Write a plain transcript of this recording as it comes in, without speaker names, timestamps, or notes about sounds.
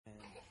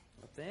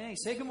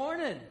Thanks. Hey, good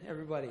morning,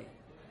 everybody.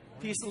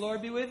 Peace of the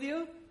Lord be with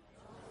you.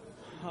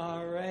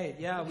 All right.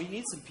 Yeah, we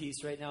need some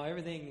peace right now.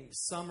 Everything,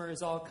 summer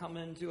is all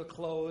coming to a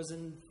close,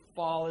 and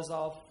fall is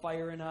all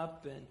firing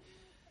up, and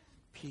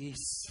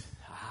peace.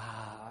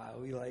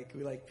 We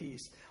like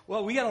peace.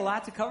 Well, we got a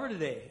lot to cover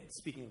today.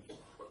 Speaking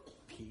of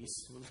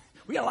peace,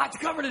 we got a lot to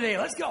cover today.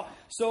 Let's go.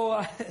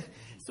 So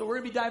we're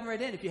going to be diving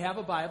right in. If you have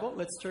a Bible,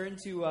 let's turn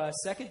to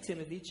 2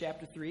 Timothy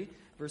chapter 3,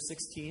 verse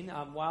 16.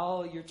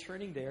 While you're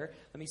turning there,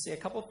 let me say a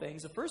couple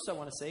things. The first I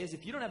want to say is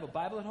if you don't have a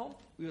Bible at home,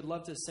 we would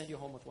love to send you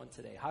home with one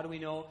today. How do we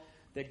know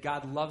that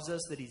God loves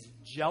us, that He's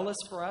jealous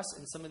for us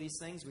in some of these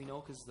things? We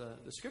know because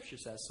the Scripture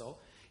says so.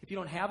 If you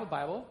don't have a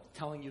Bible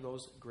telling you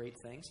those great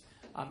things,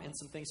 and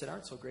some things that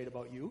aren't so great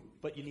about you,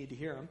 but you need to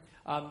hear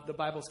them, the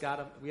Bible's got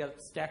them. We got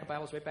a stack of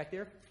Bibles right back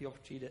there. Feel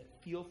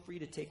free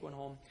to take one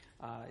home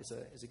as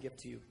a gift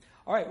to you.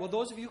 All right, well,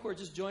 those of you who are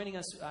just joining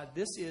us,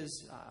 this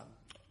is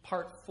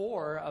part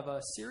 4 of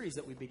a series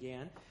that we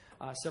began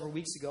several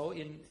weeks ago,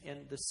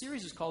 and the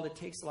series is called It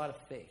Takes a Lot of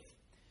Faith.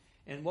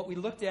 And what we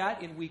looked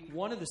at in week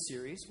 1 of the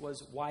series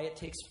was why it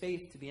takes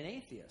faith to be an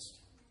atheist.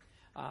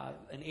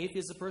 An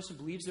atheist is a person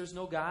who believes there's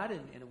no God,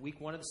 and in week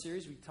 1 of the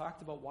series, we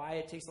talked about why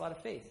it takes a lot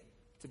of faith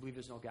to believe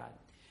there's no God.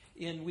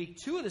 In week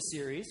 2 of the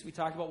series, we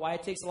talked about why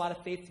it takes a lot of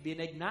faith to be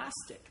an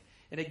agnostic.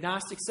 An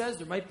agnostic says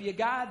there might be a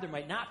God, there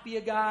might not be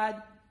a God.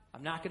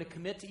 I'm not going to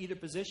commit to either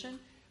position.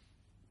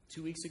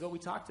 2 weeks ago,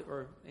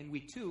 in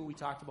week 2, we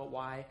talked about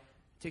why it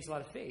takes a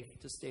lot of faith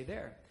to stay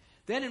there.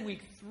 Then in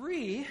week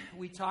 3,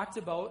 we talked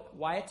about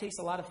why it takes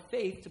a lot of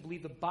faith to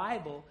believe the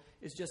Bible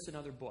is just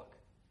another book.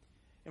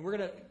 And we're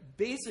going to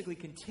basically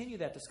continue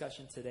that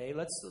discussion today.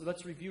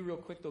 Let's review real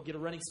quick, though, get a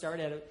running start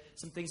at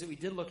some things that we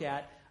did look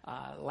at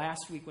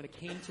last week when it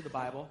came to the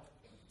Bible.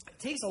 It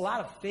takes a lot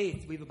of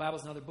faith to believe the Bible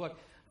is another book.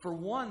 For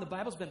one, the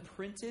Bible's been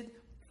printed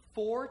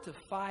 4 to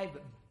 5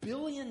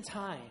 billion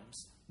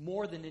times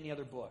more than any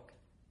other book.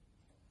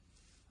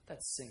 Let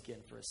that sink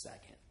in for a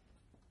second.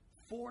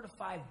 4 to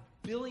 5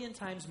 billion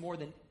times more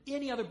than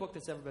any other book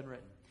that's ever been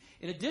written.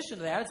 In addition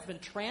to that, it's been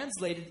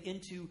translated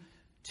into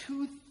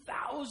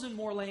 2,000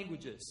 more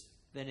languages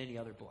than any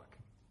other book.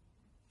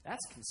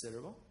 That's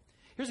considerable.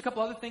 Here's a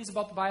couple other things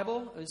about the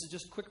Bible. This is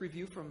just a quick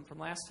review from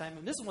last time.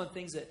 And this is one of the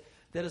things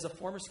that as a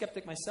former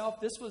skeptic myself,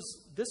 this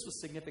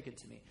was significant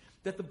to me.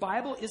 That the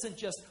Bible isn't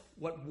just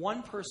what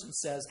one person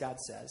says God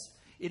says.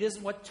 It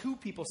isn't what 2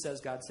 people says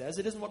God says.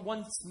 It isn't what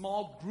one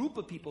small group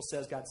of people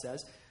says God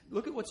says.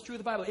 Look at what's true of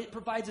the Bible. It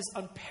provides this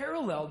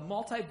unparalleled,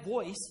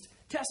 multi-voiced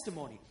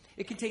testimony.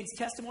 It contains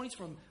testimonies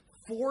from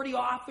 40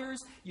 authors.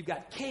 You've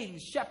got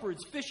kings,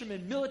 shepherds,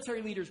 fishermen,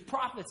 military leaders,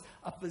 prophets,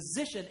 a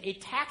physician, a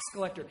tax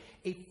collector,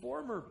 a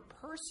former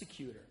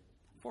persecutor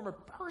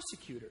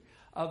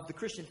of the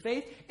Christian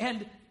faith.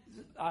 And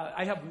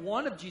I have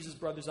one of Jesus'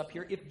 brothers up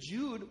here. If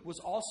Jude was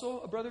also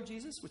a brother of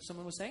Jesus, which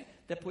someone was saying,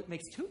 that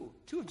makes two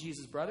of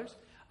Jesus' brothers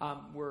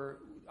were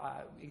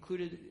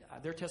included.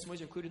 Their testimonies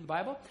are included in the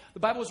Bible.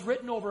 The Bible was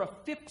written over a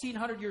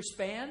 1,500-year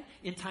span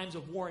in times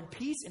of war and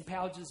peace, in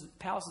palaces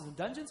and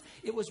dungeons.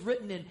 It was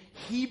written in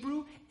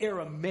Hebrew,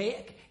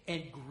 Aramaic,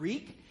 and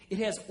Greek. It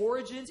has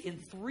origins in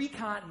 3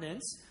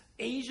 continents: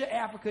 Asia,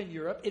 Africa, and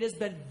Europe. It has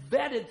been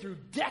vetted through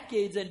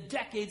decades and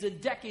decades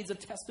and decades of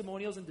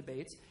testimonials and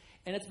debates.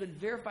 And it's been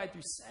verified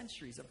through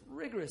centuries of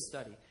rigorous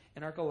study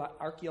and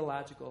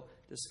archaeological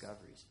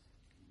discoveries.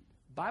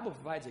 The Bible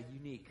provides a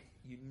unique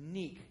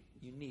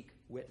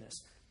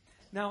witness.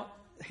 Now,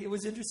 it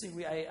was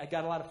interesting. I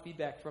got a lot of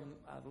feedback from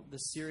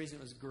this series. It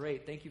was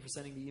great. Thank you for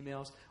sending the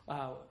emails.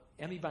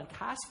 Emmy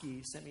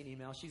Bonkoski sent me an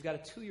email. She's got a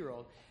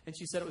 2-year-old, and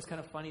she said it was kind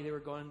of funny. They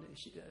were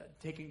she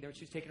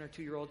was taking her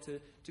 2-year-old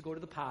to go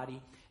to the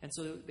potty, and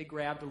so they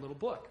grabbed a little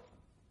book.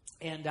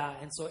 And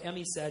so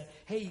Emmy said,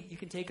 "Hey, you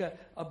can take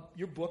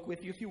your book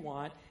with you if you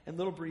want." And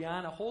little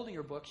Brianna, holding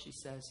her book, she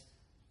says,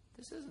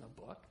 "This isn't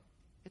a book.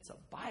 It's a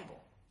Bible."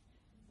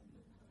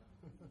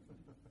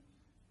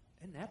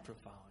 Isn't that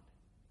profound?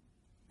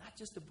 Not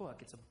just a book.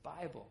 It's a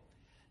Bible.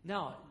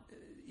 Now,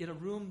 in a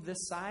room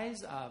this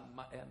size,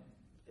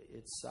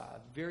 it's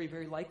very,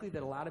 very likely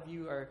that a lot of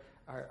you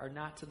are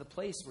not to the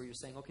place where you're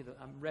saying, "Okay,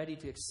 I'm ready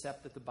to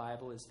accept that the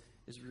Bible is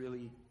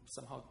really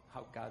somehow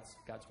how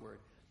God's Word."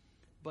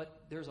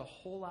 But there's a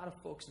whole lot of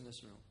folks in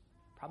this room,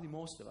 probably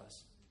most of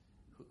us,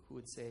 who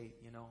would say,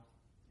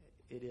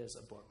 it is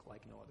a book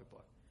like no other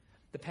book.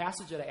 The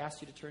passage that I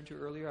asked you to turn to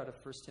earlier out of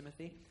 1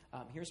 Timothy,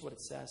 here's what it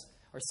says,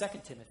 or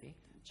 2 Timothy,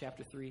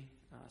 chapter 3,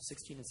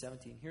 16 and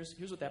 17.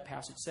 Here's what that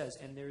passage says,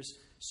 and there's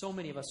so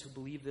many of us who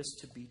believe this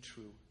to be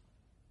true.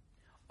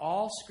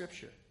 All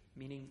Scripture,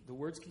 meaning the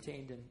words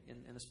contained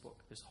in this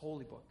book, this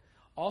holy book,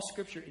 all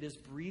Scripture, it is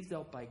breathed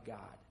out by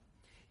God,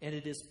 and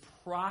it is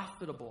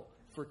profitable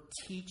for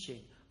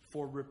teaching,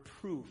 for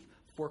reproof,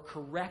 for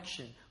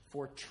correction,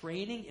 for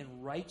training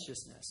in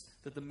righteousness,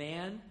 that the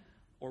man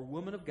or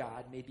woman of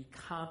God may be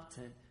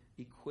competent,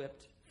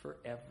 equipped for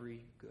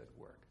every good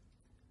work.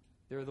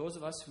 There are those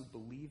of us who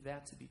believe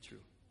that to be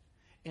true.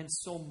 And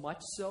so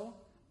much so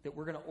that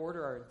we're going to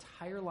order our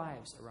entire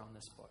lives around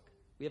this book.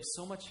 We have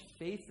so much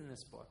faith in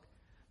this book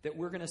that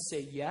we're going to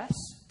say yes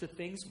to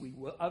things we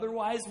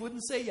otherwise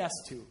wouldn't say yes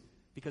to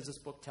because this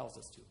book tells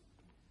us to.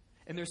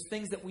 And there's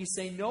things that we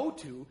say no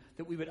to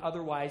that we would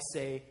otherwise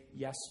say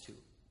yes to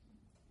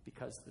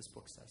because this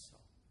book says so.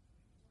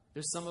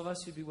 There's some of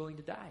us who'd be willing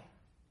to die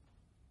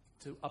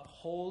to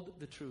uphold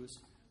the truths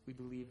we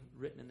believe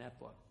written in that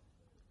book.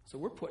 So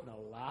we're putting a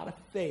lot of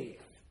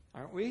faith,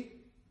 aren't we,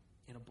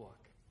 in a book.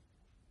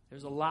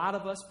 There's a lot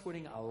of us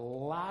putting a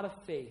lot of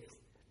faith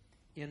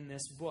in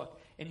this book.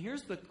 And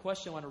here's the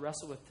question I want to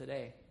wrestle with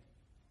today.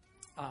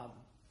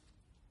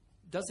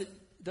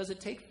 Does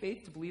it take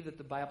faith to believe that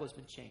the Bible has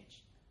been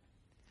changed?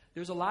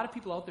 There's a lot of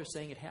people out there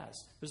saying it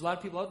has. There's a lot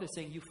of people out there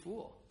saying, you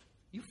fool.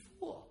 You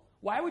fool.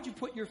 Why would you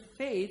put your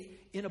faith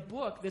in a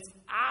book that's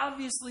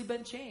obviously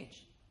been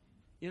changed?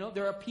 You know,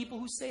 there are people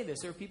who say this.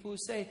 There are people who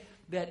say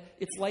that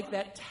it's like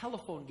that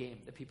telephone game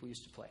that people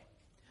used to play,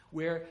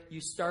 where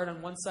you start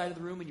on one side of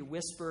the room and you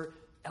whisper,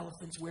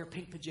 elephants wear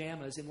pink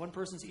pajamas in one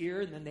person's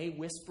ear, and then they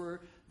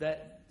whisper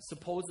that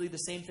supposedly the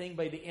same thing.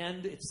 By the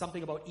end, it's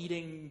something about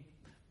eating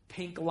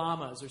pink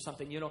llamas or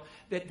something, you know,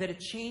 that it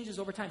changes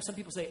over time. Some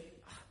people say,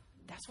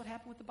 that's what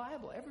happened with the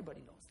Bible.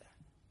 Everybody knows that.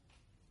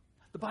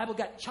 The Bible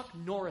got Chuck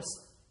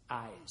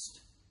Norris-ized.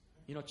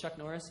 You know Chuck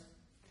Norris?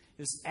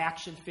 This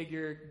action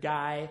figure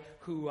guy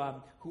who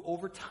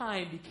over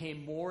time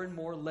became more and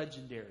more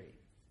legendary,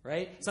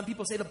 right? Some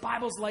people say the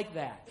Bible's like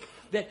that.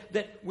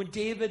 That when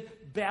David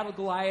battled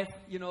Goliath,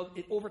 you know,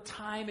 over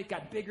time it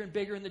got bigger and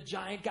bigger, and the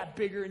giant got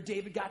bigger, and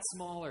David got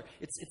smaller.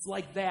 It's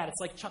like that. It's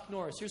like Chuck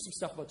Norris. Here's some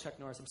stuff about Chuck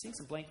Norris. I'm seeing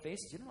some blank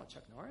faces. You don't know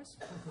Chuck Norris?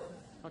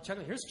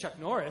 Oh, here's Chuck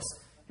Norris.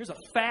 Here's a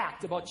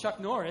fact about Chuck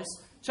Norris.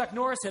 Chuck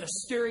Norris had a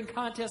staring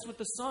contest with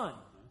the sun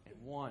and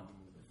won.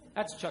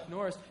 That's Chuck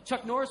Norris.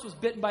 Chuck Norris was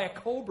bitten by a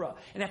cobra,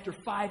 and after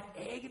 5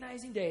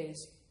 agonizing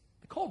days,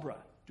 the cobra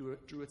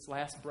drew its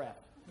last breath.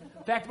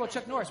 Fact about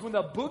Chuck Norris: when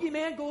the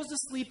boogeyman goes to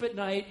sleep at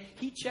night,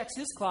 he checks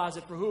his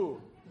closet for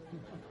who?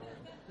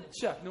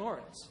 Chuck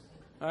Norris.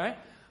 All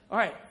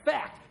right.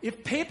 Fact: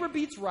 if paper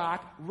beats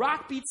rock,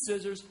 rock beats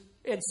scissors,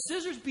 and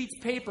scissors beats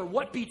paper,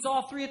 what beats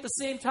all three at the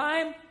same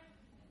time?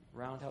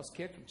 Roundhouse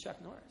kick from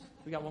Chuck Norris.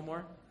 We got one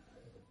more.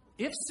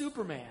 If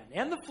Superman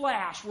and the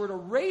Flash were to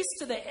race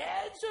to the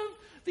edge of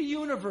the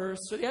universe,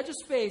 or the edge of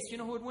space, you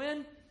know who would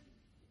win?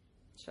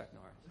 Chuck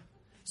Norris.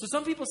 So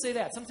some people say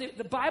that. Some say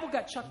the Bible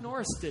got Chuck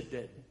Norris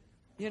did.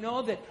 You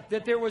know,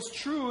 that there was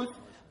truth,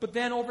 but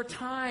then over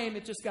time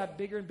it just got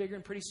bigger and bigger,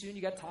 and pretty soon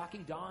you got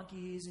talking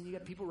donkeys, and you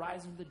got people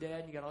rising from the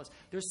dead, and you got all this.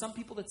 There's some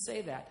people that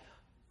say that.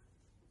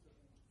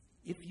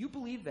 If you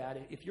believe that,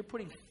 if you're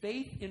putting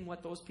faith in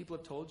what those people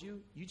have told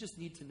you, you just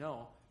need to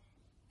know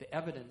the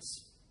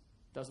evidence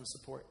doesn't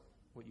support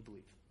what you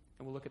believe.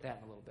 And we'll look at that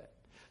in a little bit.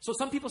 So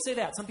some people say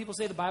that. Some people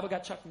say the Bible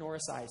got Chuck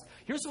Norris-ized.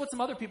 Here's what some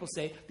other people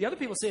say. The other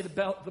people say the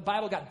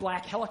Bible got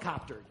black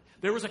helicoptered.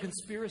 There was a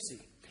conspiracy.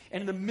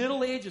 And in the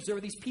Middle Ages, there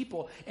were these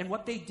people, and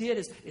what they did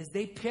is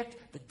they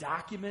picked the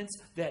documents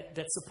that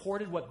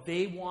supported what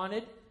they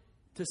wanted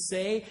to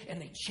say,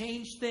 and they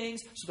changed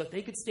things so that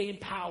they could stay in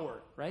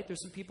power, right?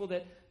 There's some people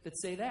that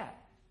say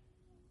that.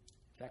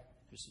 In fact,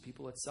 there's some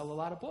people that sell a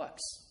lot of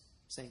books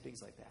saying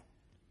things like that.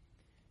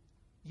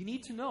 You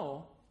need to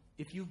know,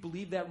 if you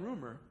believe that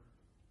rumor,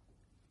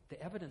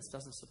 the evidence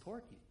doesn't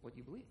support what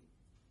you believe.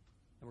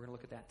 And we're going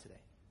to look at that today.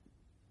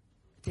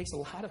 It takes a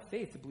lot of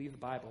faith to believe the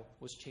Bible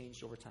was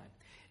changed over time.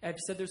 I've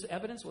said there's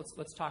evidence.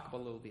 Let's talk about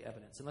a little of the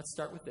evidence. And let's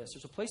start with this.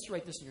 There's a place to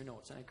write this in your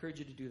notes, and I encourage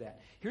you to do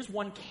that. Here's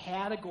one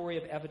category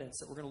of evidence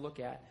that we're going to look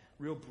at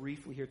real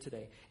briefly here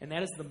today, and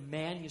that is the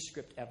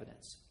manuscript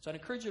evidence. So I'd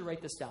encourage you to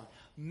write this down.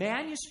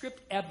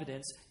 Manuscript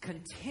evidence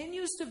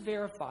continues to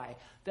verify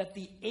that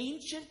the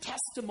ancient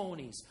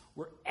testimonies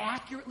were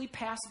accurately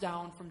passed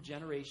down from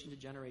generation to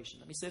generation.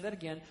 Let me say that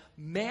again.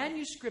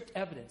 Manuscript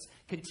evidence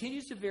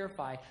continues to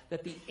verify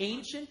that the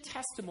ancient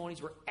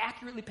testimonies were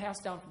accurately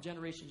passed down from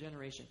generation to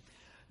generation.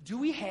 Do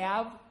we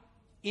have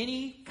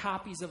any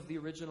copies of the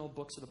original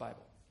books of the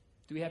Bible?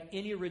 Do we have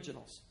any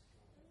originals?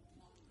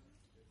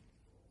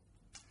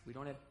 We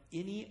don't have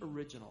any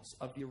originals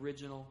of the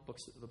original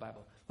books of the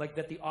Bible, like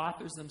that the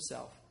authors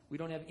themselves. We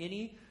don't have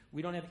any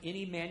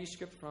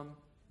manuscript from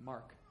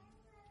Mark.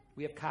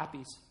 We have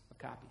copies of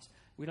copies.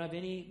 We don't have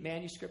any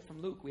manuscript from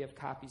Luke. We have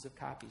copies of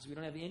copies. We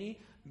don't have any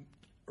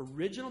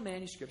original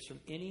manuscripts from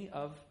any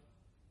of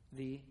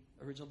the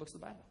original books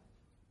of the Bible.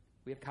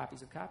 We have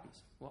copies of copies.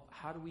 Well,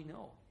 how do we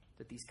know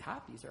that these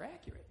copies are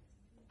accurate?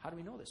 How do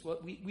we know this? Well,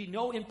 we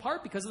know in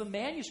part because of the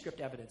manuscript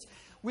evidence.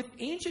 With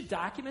ancient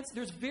documents,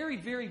 there's very,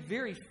 very,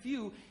 very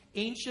few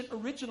ancient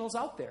originals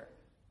out there.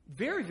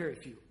 Very, very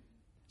few.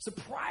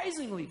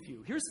 Surprisingly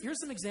few. Here's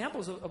some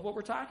examples of what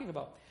we're talking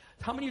about.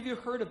 How many of you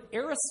have heard of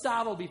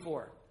Aristotle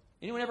before?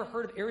 Anyone ever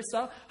heard of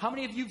Aristotle? How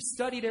many of you have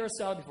studied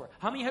Aristotle before?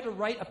 How many had to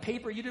write a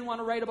paper you didn't want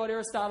to write about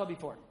Aristotle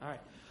before? All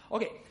right.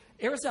 Okay.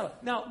 Aristotle.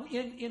 Now,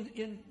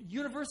 in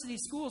university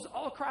schools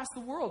all across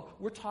the world,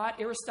 we're taught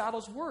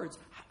Aristotle's words.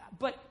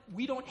 But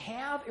we don't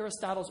have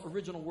Aristotle's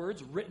original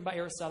words written by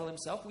Aristotle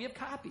himself. We have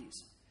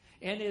copies.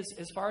 And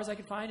as far as I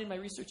could find in my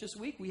research this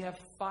week, we have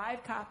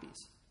 5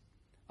 copies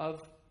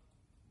of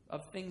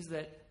of things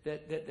that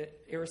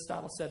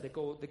Aristotle said that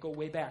go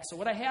way back. So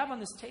what I have on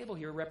this table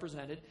here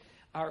represented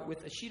are,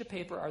 with a sheet of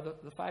paper, are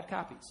the 5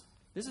 copies.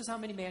 This is how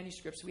many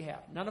manuscripts we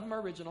have. None of them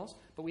are originals,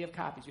 but we have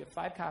copies. We have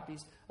 5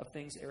 copies of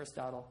things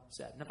Aristotle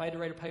said. And if I had to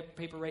write a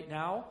paper right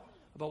now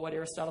about what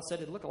Aristotle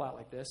said, it'd look a lot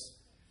like this.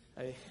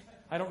 I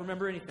don't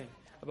remember anything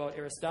about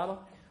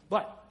Aristotle,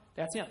 but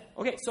that's him.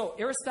 Okay, so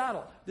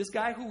Aristotle, this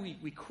guy who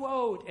we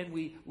quote and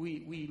we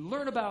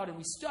learn about and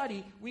we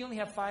study, we only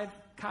have 5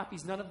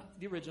 copies, none of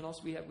the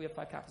originals. We have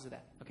 5 copies of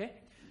that, okay?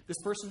 This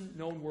person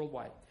known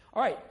worldwide.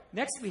 All right,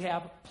 next we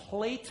have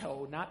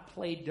Plato, not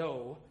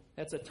Play-Doh.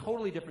 That's a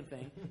totally different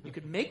thing. You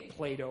could make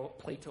Plato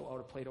out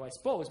of Plato, I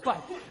suppose.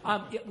 But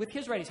with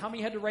his writings, how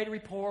many had to write a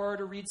report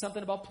or read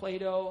something about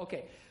Plato?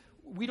 Okay,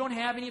 we don't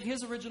have any of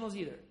his originals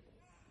either.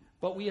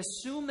 But we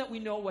assume that we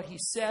know what he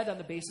said on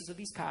the basis of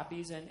these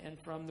copies. And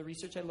from the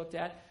research I looked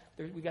at,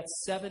 we've got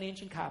 7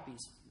 ancient copies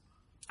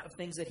of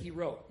things that he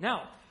wrote.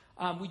 Now,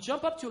 we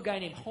jump up to a guy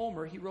named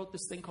Homer. He wrote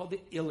this thing called the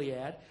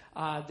Iliad.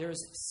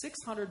 There's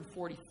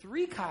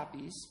 643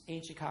 copies,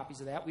 ancient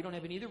copies of that. We don't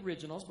have any of the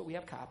originals, but we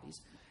have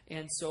copies.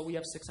 And so we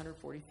have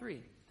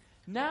 643.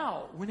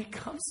 Now, when it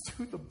comes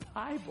to the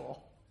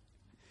Bible,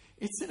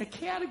 it's in a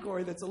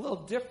category that's a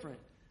little different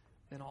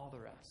than all the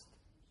rest.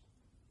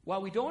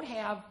 While we don't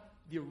have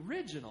the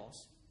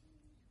originals,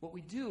 what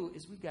we do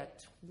is we've got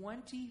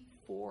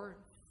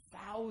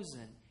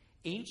 24,000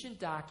 ancient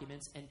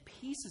documents and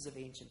pieces of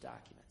ancient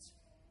documents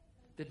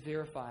that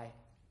verify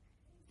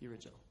the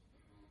original.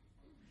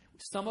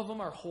 Some of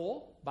them are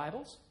whole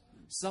Bibles.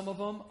 Some of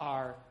them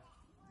are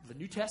the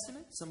New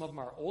Testament. Some of them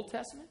are Old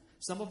Testament.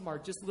 Some of them are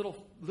just little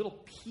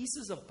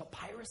pieces of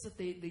papyrus that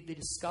they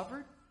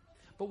discovered.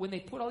 But when they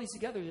put all these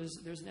together,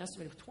 there's an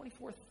estimate of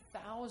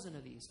 24,000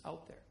 of these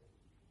out there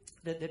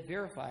that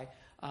verify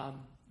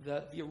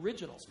the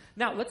originals.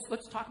 Now,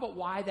 let's talk about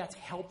why that's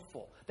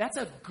helpful. That's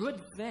a good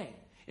thing.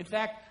 In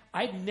fact,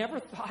 I'd never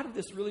thought of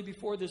this really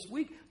before this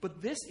week,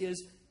 but this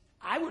is,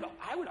 I would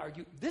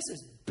argue, this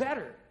is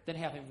better than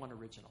having one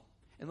original.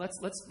 And let's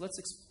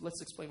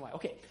explain why.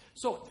 Okay,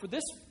 so for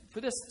this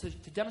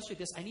to demonstrate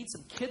this, I need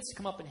some kids to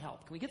come up and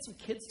help. Can we get some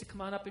kids to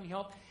come on up and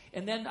help?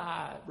 And then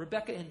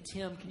Rebecca and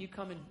Tim, can you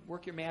come and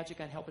work your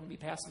magic on helping me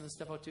passing this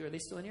stuff out too? Are they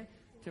still in here?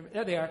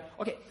 There they are.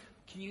 Okay,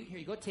 here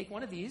you go. Take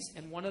one of these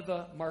and one of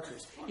the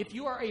markers. If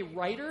you are a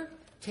writer,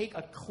 take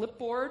a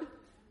clipboard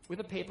with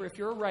a paper. If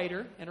you're a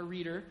writer and a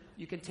reader,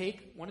 you can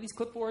take one of these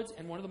clipboards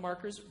and one of the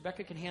markers.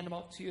 Rebecca can hand them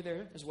out to you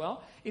there as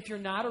well. If you're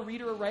not a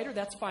reader or writer,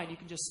 that's fine. You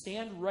can just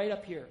stand right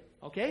up here,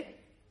 okay?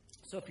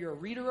 So if you're a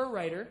reader or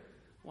writer,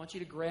 I want you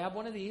to grab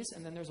one of these,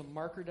 and then there's a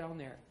marker down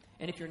there.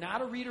 And if you're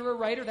not a reader or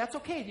writer, that's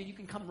okay. You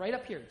can come right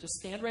up here. Just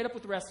stand right up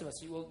with the rest of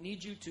us. You will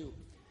need you to.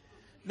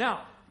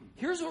 Now,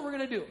 here's what we're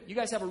going to do. You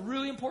guys have a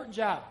really important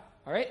job,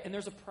 all right? And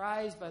there's a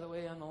prize, by the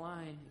way, on the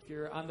line if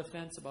you're on the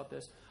fence about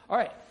this. All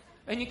right.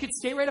 And you can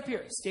stay right up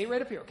here. Stay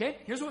right up here, okay?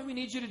 Here's what we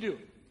need you to do.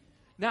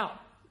 Now,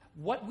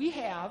 what we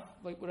have,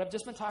 like what I've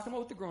just been talking about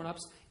with the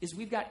grown-ups, is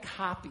we've got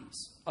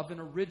copies of an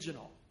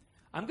original.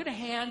 I'm going to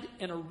hand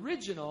an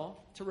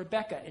original to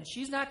Rebecca, and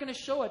she's not going to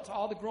show it to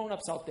all the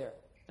grown-ups out there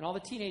and all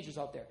the teenagers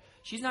out there.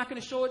 She's not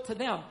going to show it to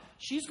them.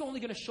 She's only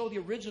going to show the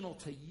original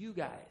to you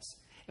guys.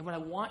 And what I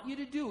want you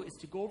to do is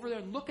to go over there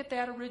and look at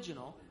that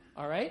original,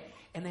 all right?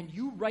 And then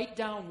you write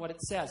down what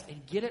it says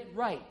and get it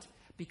right.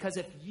 Because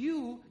if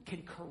you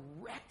can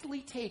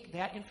correctly take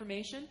that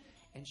information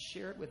and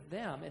share it with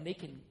them, and they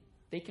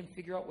can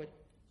figure out what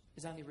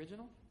is on the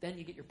original, then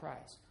you get your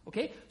prize.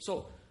 Okay?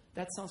 So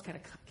that sounds kind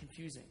of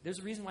confusing. There's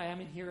a reason why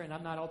I'm in here and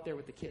I'm not out there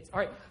with the kids. All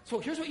right, so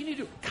here's what you need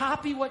to do.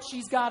 Copy what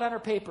she's got on her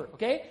paper,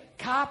 okay?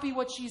 Copy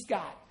what she's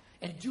got.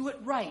 And do it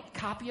right.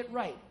 Copy it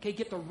right. Okay,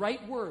 get the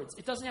right words.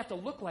 It doesn't have to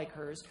look like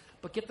hers,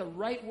 but get the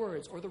right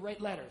words or the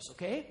right letters,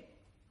 okay?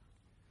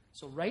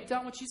 So write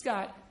down what she's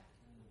got.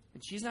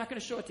 And she's not going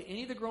to show it to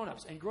any of the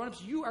grown-ups. And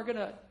grown-ups, you are going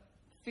to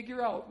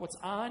figure out what's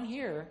on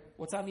here,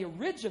 what's on the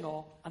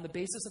original, on the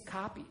basis of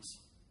copies.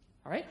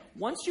 All right?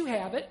 Once you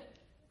have it,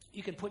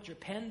 you can put your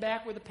pen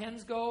back where the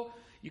pens go.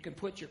 You can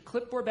put your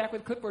clipboard back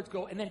where the clipboards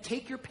go. And then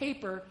take your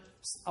paper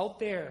out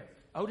there,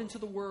 out into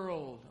the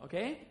world.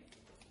 Okay?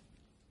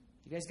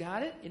 You guys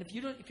got it? And if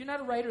you're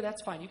not a writer,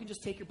 that's fine. You can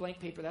just take your blank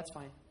paper. That's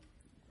fine.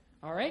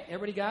 All right?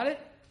 Everybody got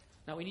it?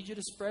 Now we need you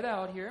to spread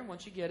out here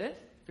once you get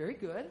it. Very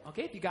good.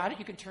 Okay, if you got it,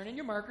 you can turn in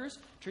your markers,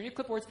 turn your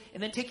clipboards,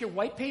 and then take your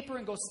white paper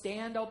and go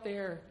stand out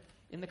there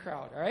in the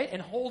crowd, all right?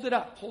 And hold it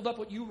up. Hold up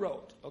what you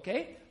wrote,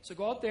 okay? So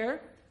go out there.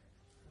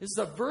 This is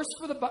a verse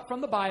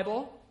from the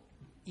Bible.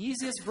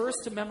 Easiest verse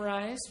to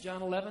memorize,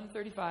 John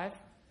 11:35.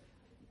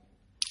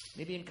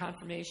 Maybe in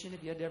confirmation,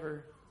 if you had to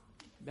ever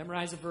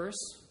memorize a verse,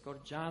 go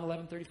to John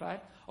 11:35.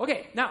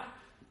 Okay, now,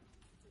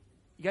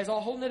 you guys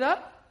all holding it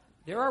up?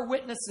 There are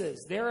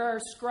witnesses. There are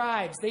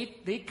scribes.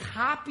 They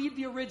copied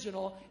the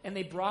original, and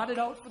they brought it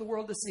out for the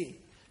world to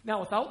see. Now,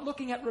 without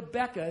looking at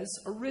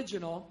Rebecca's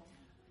original,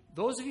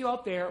 those of you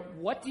out there,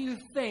 what do you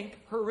think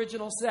her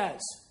original says?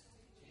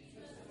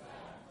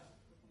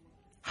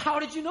 How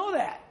did you know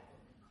that?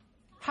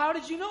 How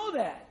did you know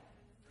that?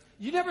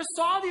 You never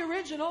saw the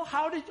original.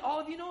 How did all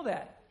of you know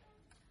that?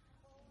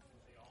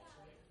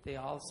 They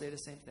all say the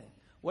same thing.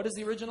 What does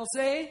the original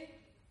say?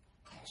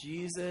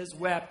 Jesus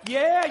wept.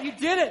 Yeah, you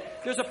did it.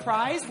 There's a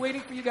prize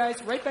waiting for you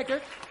guys right back there.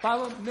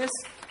 Follow Miss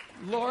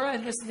Laura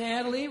and Miss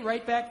Natalie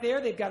right back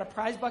there. They've got a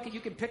prize bucket. You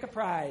can pick a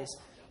prize.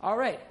 All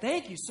right.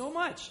 Thank you so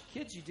much.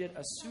 Kids, you did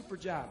a super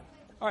job.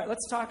 All right,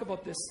 let's talk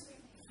about this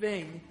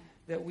thing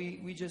that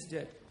we just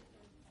did.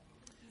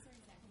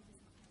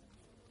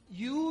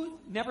 You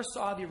never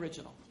saw the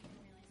original.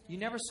 You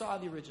never saw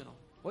the original.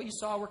 What you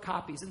saw were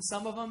copies. And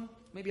some of them,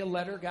 maybe a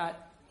letter got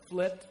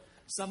flipped.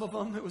 Some of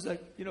them, it was a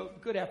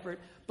good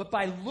effort. But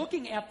by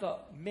looking at the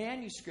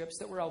manuscripts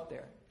that were out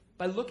there,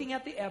 by looking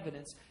at the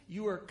evidence,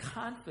 you are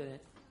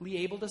confidently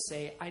able to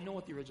say, I know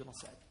what the original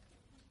said.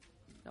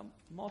 Now,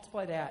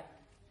 multiply that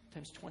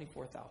times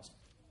 24,000.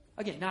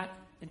 Again, not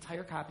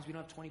entire copies. We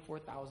don't have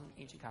 24,000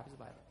 ancient copies of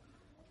the Bible.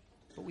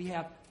 But we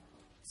have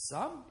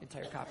some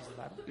entire copies of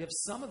the Bible. We have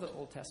some of the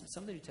Old Testament,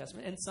 some of the New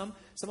Testament, and some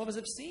of us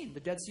have seen the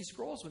Dead Sea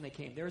Scrolls when they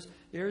came.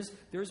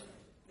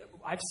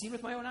 I've seen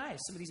with my own eyes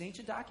some of these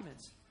ancient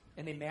documents,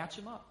 and they match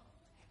them up.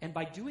 And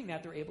by doing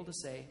that, they're able to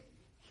say,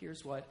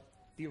 here's what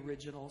the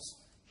originals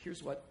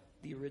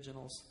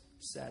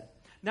said.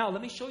 Now,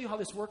 let me show you how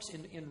this works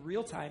in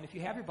real time. If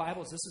you have your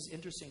Bibles, this is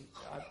interesting.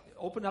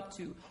 Open up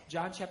to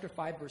John chapter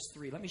 5, verse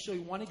 3. Let me show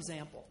you one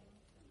example.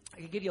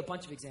 I can give you a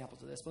bunch of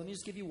examples of this, but let me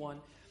just give you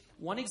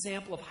one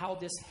example of how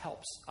this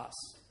helps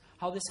us.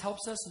 How this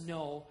helps us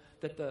know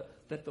that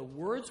the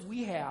words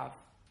we have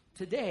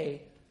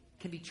today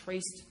can be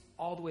traced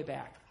all the way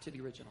back to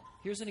the original.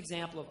 Here's an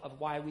example of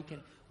why we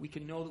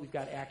can know that we've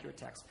got accurate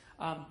text.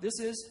 This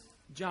is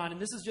John, and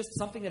this is just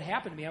something that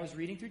happened to me. I was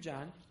reading through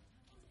John,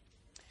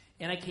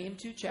 and I came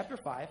to chapter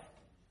 5,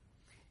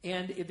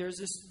 and there's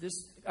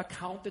this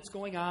account that's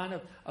going on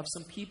of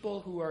some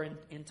people who are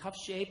in tough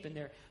shape, and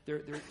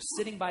they're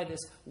sitting by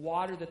this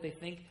water that they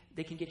think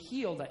they can get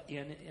healed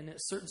in a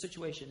certain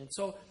situation. And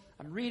so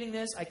I'm reading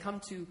this. I come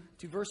to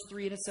verse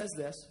 3, and it says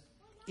this: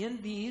 in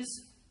these,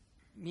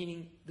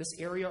 meaning this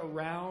area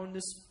around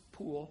this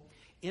pool,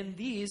 in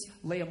these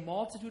lay a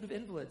multitude of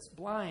invalids,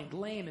 blind,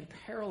 lame, and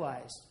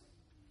paralyzed.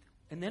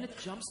 And then it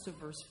jumps to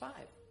verse 5.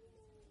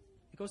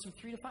 It goes from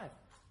 3 to 5.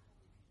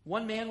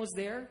 One man was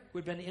there who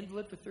had been an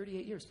invalid for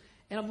 38 years.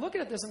 And I'm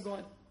looking at this, I'm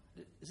going,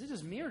 is it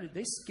just me, or did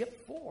they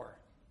skip 4?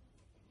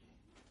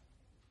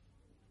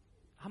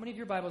 How many of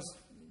your Bibles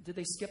did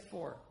they skip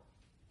 4?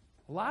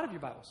 A lot of your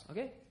Bibles,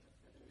 okay?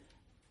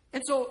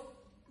 And so,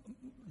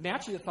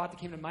 naturally, the thought that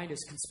came to mind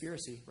is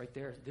conspiracy right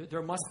there.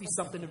 There must be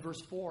something in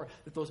verse 4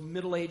 that those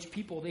middle-aged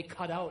people, they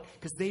cut out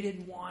because they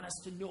didn't want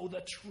us to know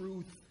the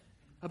truth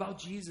about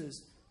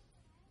Jesus.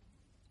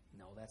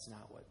 No, that's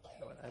not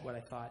what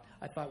I thought.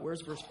 I thought,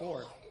 where's verse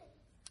 4?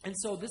 And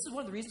so this is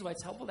one of the reasons why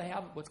it's helpful to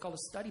have what's called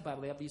a study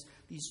Bible. They have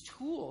these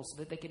tools so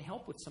that they can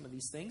help with some of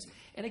these things.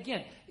 And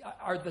again,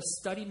 are the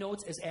study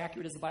notes as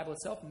accurate as the Bible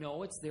itself?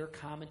 No, it's their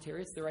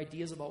commentary. It's their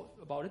ideas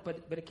about it,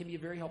 but it can be a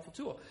very helpful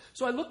tool.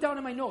 So I look down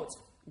in my notes.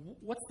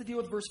 What's the deal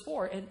with verse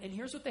 4? And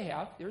here's what they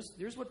have.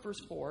 Here's what verse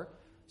 4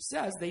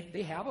 says.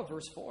 They have a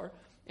verse 4.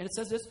 And it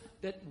says this,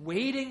 that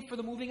waiting for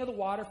the moving of the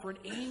water, for an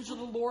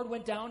angel of the Lord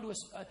went down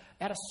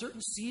at a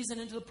certain season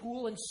into the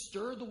pool and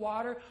stirred the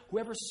water.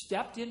 Whoever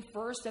stepped in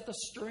first at the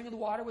stirring of the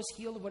water was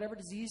healed of whatever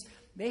disease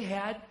they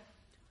had.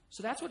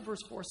 So that's what verse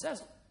 4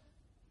 says.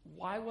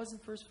 Why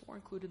wasn't verse 4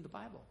 included in the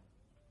Bible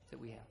that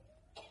we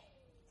have?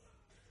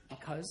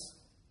 Because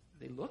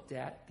they looked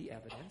at the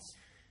evidence,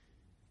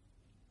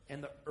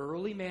 and the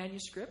early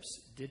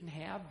manuscripts didn't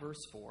have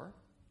verse 4,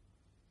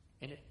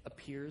 and it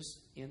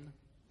appears in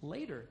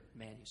later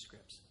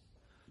manuscripts.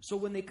 So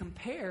when they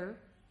compare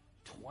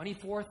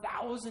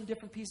 24,000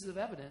 different pieces of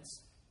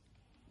evidence,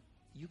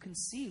 you can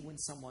see when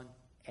someone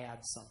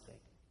adds something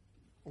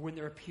or when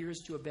there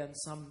appears to have been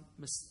some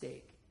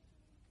mistake,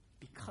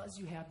 because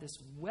you have this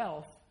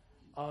wealth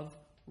of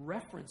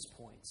reference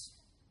points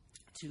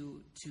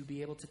to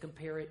be able to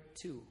compare it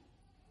to.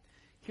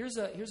 Here's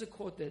a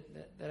quote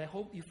that I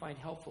hope you find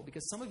helpful,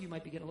 because some of you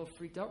might be getting a little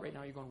freaked out right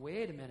now. You're going,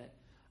 wait a minute.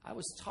 I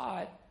was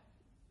taught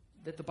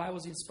that the Bible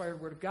is the inspired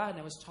Word of God, and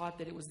I was taught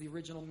that it was the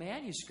original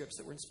manuscripts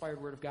that were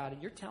inspired Word of God,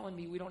 and you're telling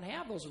me we don't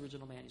have those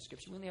original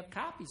manuscripts. We only have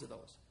copies of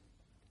those.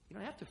 You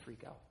don't have to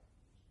freak out.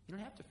 You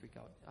don't have to freak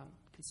out.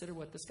 Consider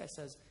what this guy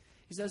says.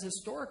 He says,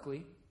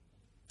 historically,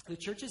 the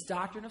church's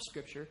doctrine of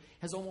Scripture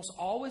has almost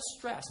always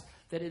stressed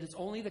that it is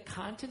only the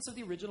contents of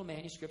the original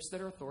manuscripts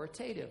that are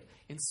authoritative,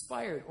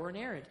 inspired, or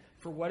inerrant.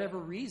 For whatever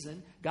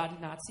reason, God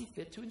did not see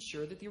fit to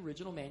ensure that the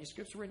original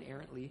manuscripts were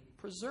inerrantly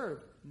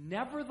preserved.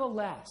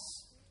 Nevertheless,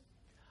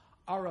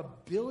 our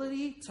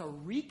ability to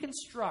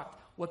reconstruct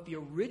what the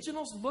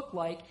originals look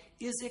like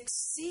is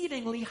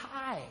exceedingly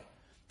high.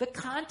 The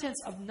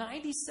contents of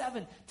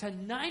 97 to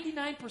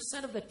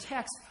 99% of the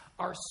text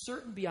are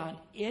certain beyond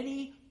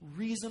any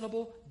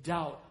reasonable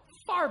doubt,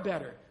 far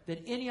better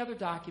than any other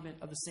document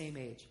of the same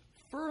age.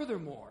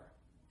 Furthermore,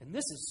 and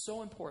this is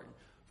so important,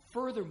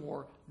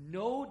 furthermore,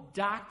 no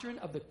doctrine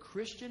of the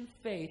Christian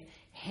faith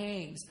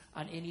hangs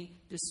on any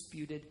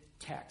disputed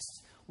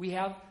texts. We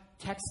have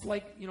texts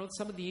like,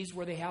 some of these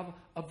where they have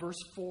a verse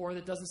 4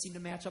 that doesn't seem to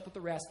match up with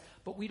the rest,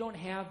 but we don't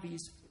have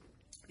these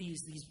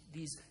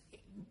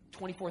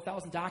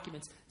 24,000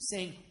 documents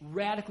saying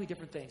radically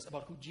different things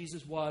about who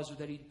Jesus was or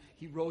that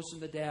he rose from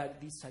the dead,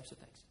 these types of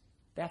things.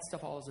 That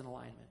stuff all is in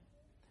alignment.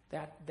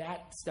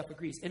 That stuff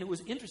agrees. And it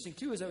was interesting,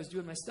 too, as I was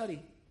doing my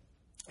study,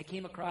 I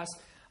came across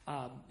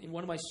in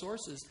one of my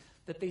sources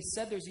that they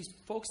said there's these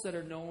folks that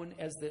are known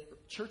as the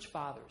church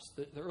fathers,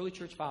 the early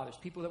church fathers,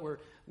 people that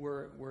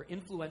were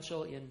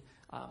influential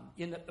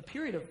in a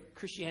period of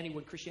Christianity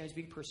when Christianity was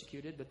being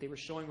persecuted, but they were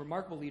showing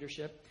remarkable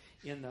leadership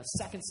in the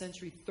 2nd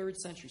century, 3rd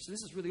century. So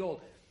this is really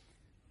old.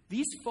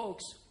 These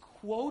folks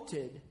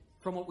quoted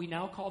from what we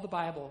now call the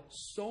Bible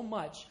so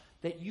much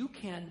that you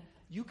can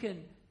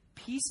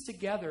piece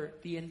together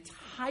the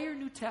entire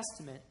New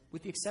Testament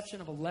with the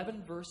exception of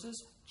 11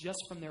 verses just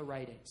from their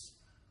writings.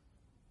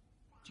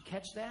 Did you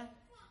catch that?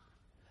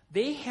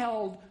 They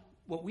held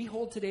what we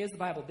hold today as the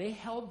Bible. They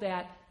held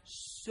that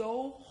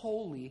so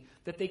holy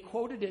that they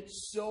quoted it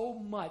so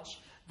much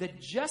that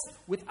just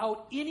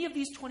without any of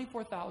these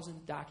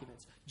 24,000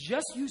 documents,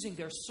 just using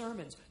their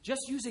sermons,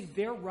 just using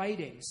their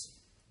writings,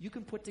 you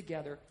can put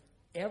together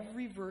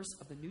every verse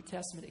of the New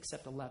Testament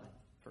except 11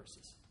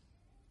 verses,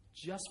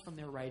 just from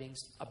their writings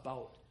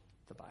about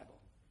the Bible.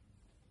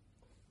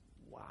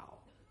 Wow.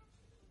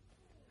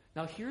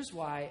 Now, here's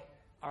why,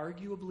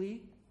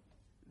 arguably,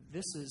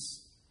 this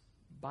is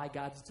by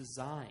God's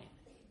design.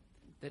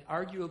 That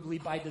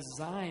arguably by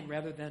design,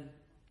 rather than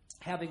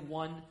having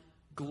one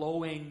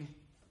glowing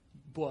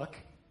book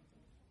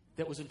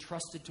that was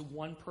entrusted to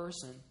one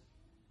person,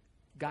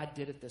 God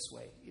did it this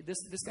way.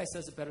 This guy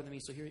says it better than me,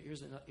 so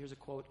here's a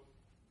quote.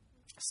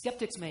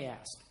 Skeptics may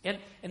ask, and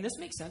this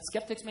makes sense,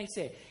 skeptics may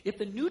say, if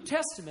the New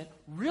Testament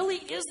really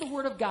is the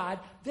Word of God,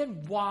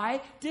 then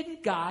why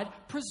didn't God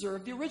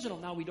preserve the original?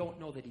 Now, we don't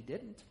know that he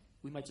didn't.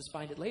 We might just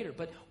find it later.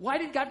 But why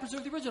did God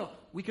preserve the original?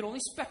 We can only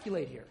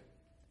speculate here.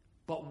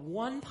 But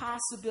one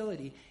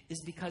possibility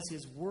is because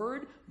his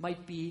word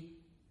might be,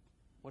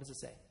 what does it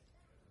say?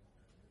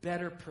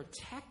 Better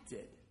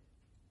protected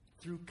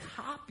through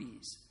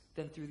copies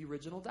than through the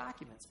original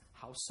documents.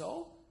 How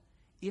so?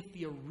 If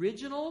the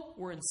original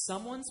were in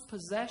someone's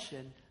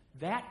possession,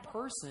 that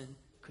person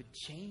could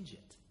change it.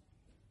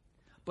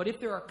 But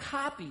if there are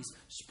copies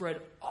spread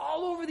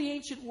all over the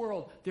ancient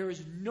world, there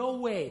is no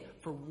way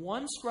for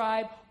one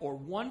scribe or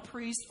one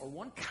priest or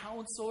one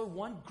council or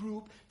one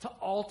group to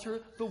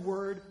alter the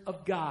Word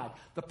of God.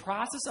 The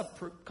process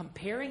of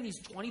comparing these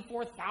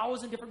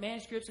 24,000 different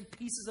manuscripts and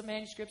pieces of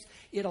manuscripts,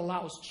 it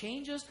allows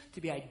changes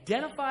to be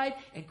identified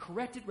and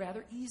corrected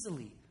rather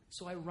easily.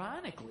 So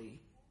ironically,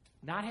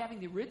 not having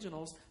the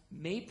originals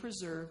may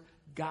preserve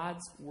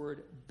God's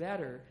Word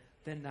better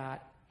than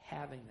not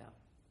having them.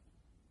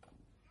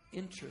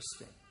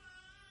 Interesting.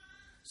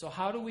 So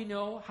how do we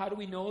know? How do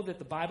we know that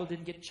the Bible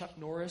didn't get Chuck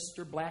Norris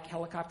or black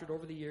helicoptered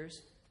over the years?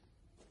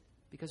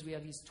 Because we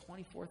have these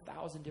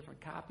 24,000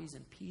 different copies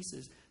and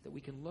pieces that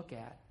we can look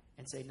at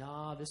and say,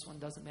 no, this one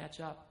doesn't match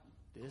up.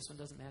 This one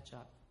doesn't match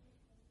up.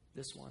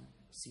 This one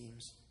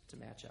seems to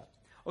match up.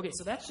 Okay,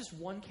 so that's just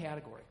one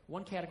category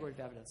of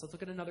evidence. Let's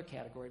look at another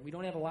category. We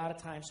don't have a lot of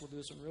time, so we'll do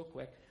this one real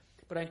quick.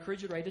 But I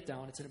encourage you to write it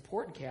down. It's an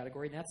important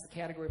category, and that's the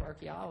category of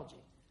archaeology.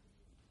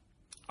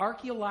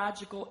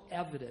 Archaeological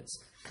evidence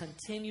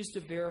continues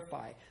to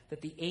verify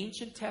that the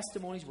ancient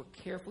testimonies were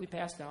carefully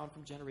passed down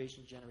from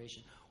generation to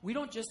generation. We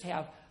don't just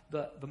have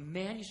the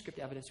manuscript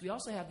evidence. We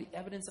also have the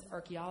evidence of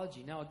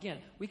archaeology. Now, again,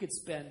 we could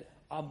spend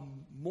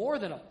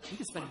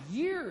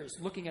years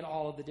looking at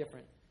all of the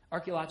different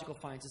archaeological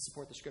finds that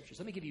support the Scriptures.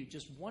 Let me give you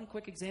just one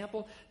quick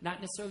example.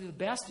 Not necessarily the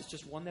best. It's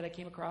just one that I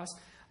came across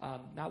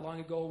not long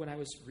ago when I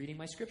was reading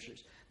my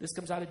Scriptures. This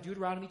comes out of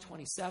Deuteronomy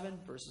 27,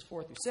 verses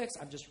 4 through 6.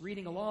 I'm just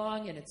reading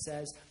along, and it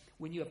says,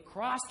 when you have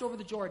crossed over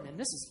the Jordan, and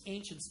this is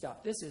ancient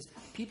stuff. This is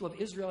people of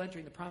Israel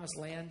entering the Promised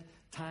Land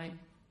time.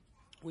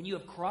 When you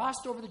have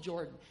crossed over the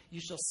Jordan,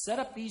 you shall set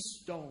up these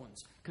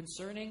stones,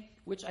 concerning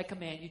which I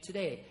command you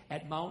today,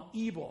 at Mount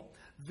Ebal.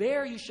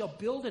 There you shall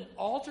build an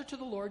altar to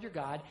the Lord your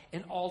God,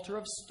 an altar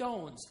of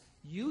stones.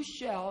 You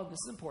shall, and this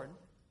is important,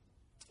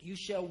 you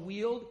shall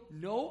wield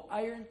no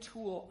iron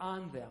tool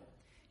on them.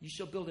 You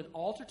shall build an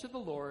altar to the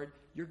Lord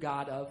your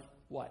God of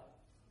what?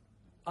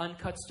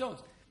 Uncut stones.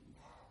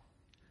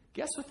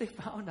 Guess what they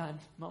found on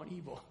Mount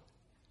Ebal?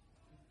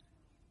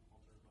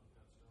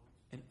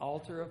 An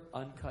altar of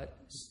uncut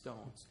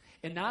stones.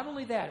 And not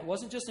only that, it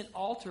wasn't just an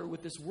altar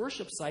with this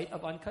worship site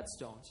of uncut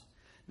stones.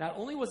 Not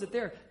only was it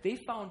there, they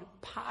found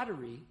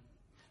pottery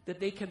that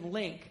they can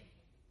link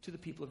to the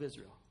people of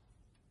Israel.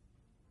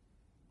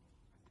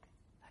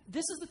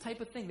 This is the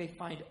type of thing they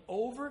find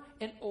over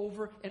and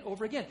over and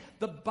over again.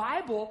 The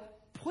Bible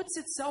puts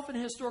itself in a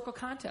historical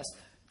context.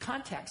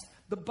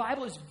 The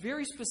Bible is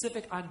very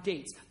specific on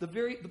dates. The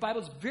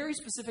Bible is very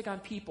specific on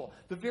people.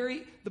 The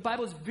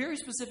Bible is very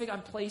specific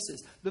on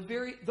places. The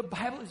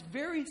Bible is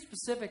very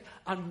specific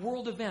on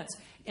world events.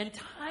 And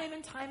time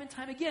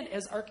again,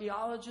 as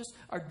archaeologists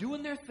are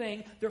doing their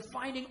thing, they're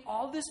finding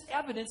all this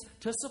evidence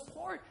to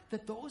support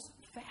that those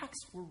facts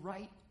were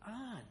right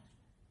on.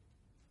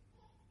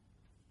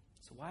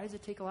 So why does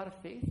it take a lot of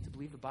faith to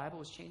believe the Bible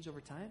has changed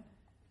over time?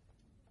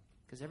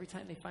 Because every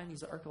time they find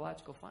these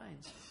archaeological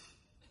finds,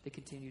 they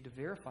continue to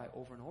verify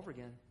over and over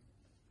again,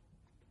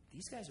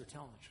 these guys are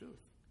telling the truth.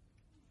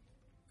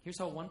 Here's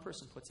how one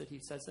person puts it. He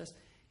says this.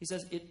 He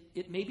says,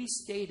 it may be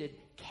stated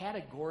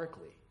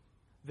categorically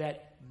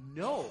that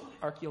no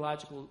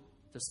archaeological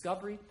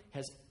discovery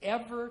has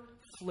ever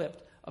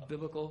flipped a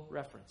biblical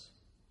reference.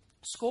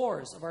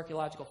 Scores of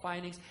archaeological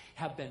findings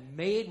have been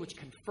made which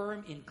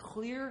confirm in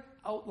clear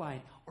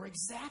outline or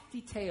exact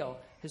detail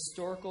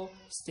historical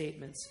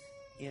statements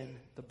in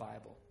the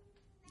Bible.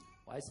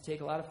 Why does it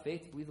take a lot of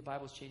faith to believe the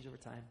Bible has changed over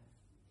time?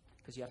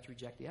 Because you have to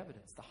reject the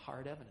evidence, the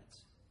hard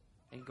evidence,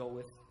 and go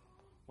with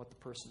what the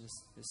person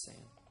is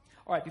saying.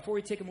 All right, before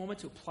we take a moment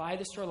to apply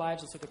this to our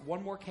lives, let's look at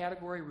one more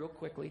category real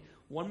quickly.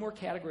 One more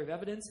category of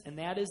evidence, and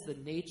that is the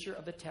nature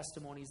of the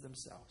testimonies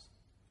themselves.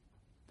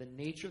 The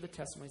nature of the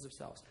testimonies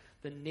themselves.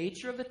 The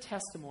nature of the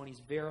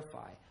testimonies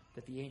verify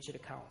that the ancient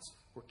accounts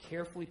were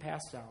carefully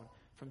passed down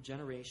from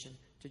generation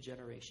to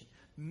generation.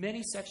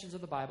 Many sections of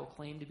the Bible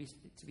claim to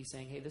be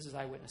saying, hey, this is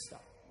eyewitness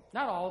stuff.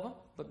 Not all of them,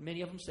 but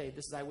many of them say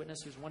this is eyewitness.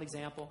 Here's one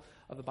example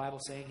of the Bible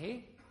saying,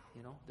 hey,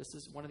 this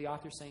is one of the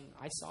authors saying,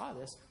 I saw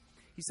this.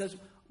 He says,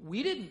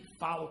 we didn't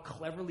follow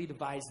cleverly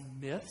devised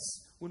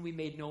myths when we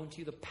made known to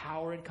you the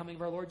power and coming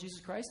of our Lord Jesus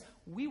Christ.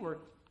 We were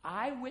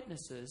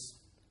eyewitnesses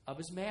of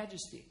his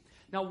majesty.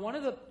 Now, one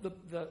of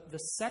the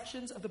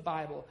sections of the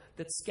Bible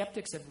that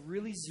skeptics have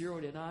really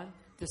zeroed in on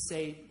to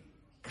say,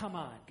 come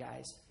on,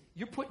 guys,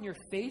 you're putting your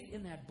faith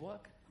in that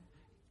book.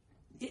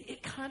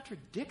 It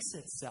contradicts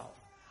itself.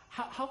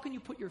 How can you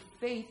put your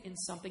faith in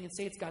something and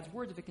say it's God's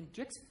word if it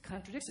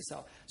contradicts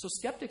itself? So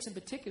skeptics in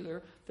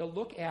particular, they'll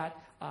look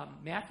at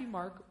Matthew,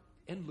 Mark,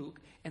 and Luke,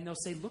 and they'll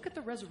say, look at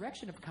the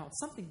resurrection account,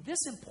 something this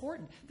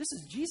important. This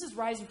is Jesus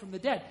rising from the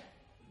dead.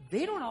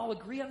 They don't all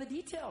agree on the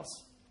details.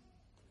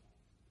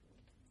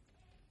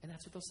 And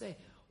that's what they'll say.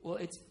 Well,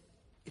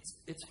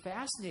 it's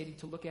fascinating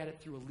to look at it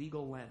through a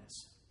legal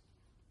lens.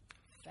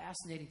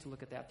 Fascinating to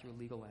look at that through a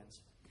legal lens.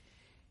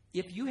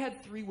 If you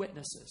had three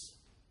witnesses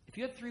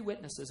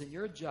and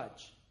you're a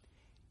judge,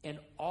 and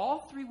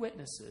all three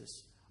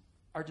witnesses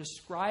are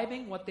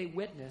describing what they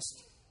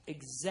witnessed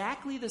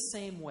exactly the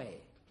same way,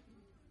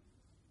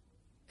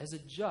 as a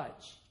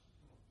judge,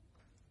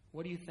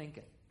 what are you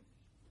thinking?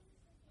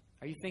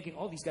 Are you thinking,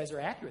 oh, these guys are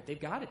accurate,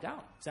 they've got it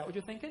down? Is that what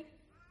you're thinking?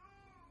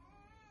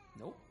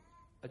 Nope.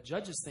 A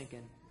judge is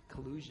thinking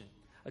collusion.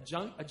 A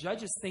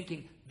judge is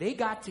thinking they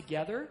got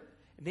together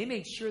and they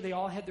made sure they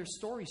all had their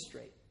story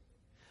straight.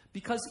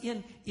 Because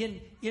in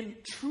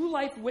true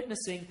life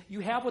witnessing, you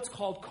have what's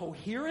called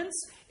coherence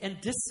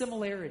and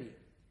dissimilarity.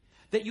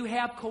 That you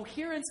have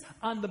coherence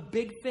on the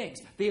big things.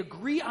 They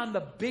agree on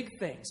the big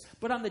things.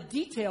 But on the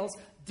details,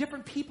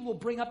 different people will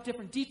bring up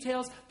different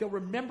details. They'll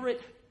remember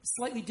it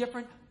slightly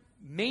different.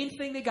 Main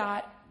thing they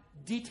got,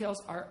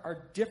 details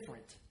are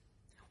different.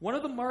 One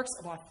of the marks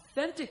of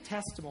authentic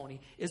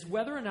testimony is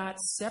whether or not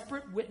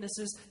separate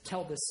witnesses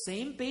tell the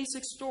same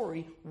basic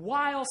story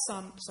while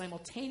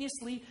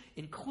simultaneously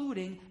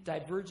including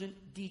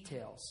divergent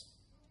details.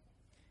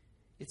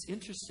 It's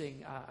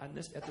interesting at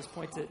this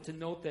point to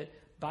note that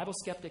Bible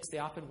skeptics, they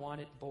often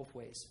want it both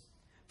ways.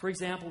 For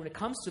example, when it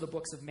comes to the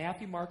books of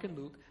Matthew, Mark, and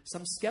Luke,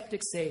 some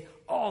skeptics say,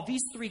 oh,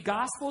 these three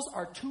Gospels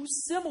are too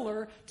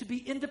similar to be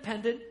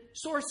independent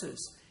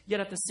sources. Yet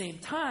at the same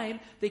time,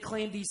 they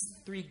claim these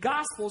three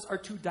Gospels are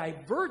too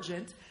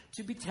divergent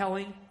to be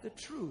telling the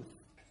truth.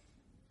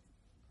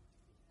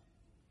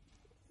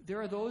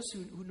 There are those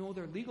who know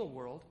their legal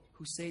world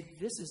who say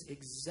this is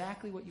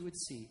exactly what you would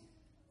see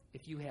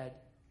if you had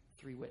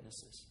three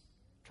witnesses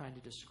trying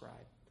to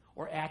describe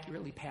or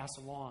accurately pass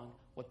along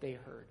what they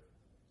heard.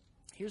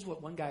 Here's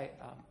what one guy,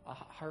 a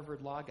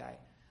Harvard law guy,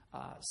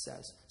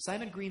 says.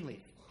 Simon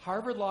Greenleaf,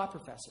 Harvard law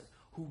professor,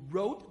 who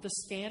wrote the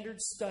standard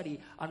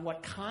study on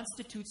what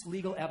constitutes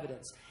legal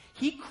evidence.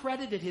 He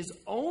credited his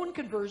own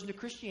conversion to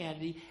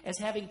Christianity as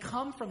having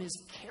come from his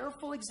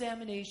careful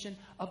examination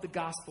of the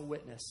gospel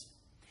witness.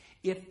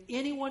 If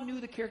anyone knew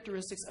the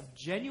characteristics of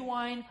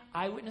genuine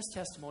eyewitness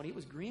testimony, it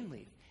was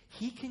Greenleaf.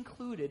 He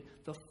concluded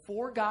the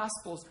four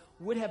Gospels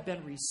would have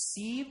been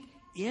received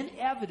in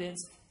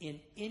evidence in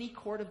any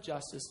court of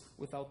justice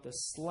without the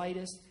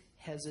slightest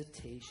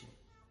hesitation.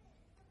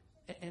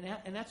 And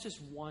that's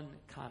just one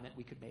comment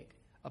we could make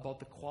about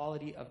the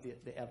quality of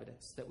the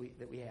evidence that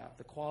we have,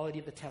 the quality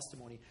of the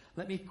testimony.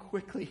 Let me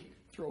quickly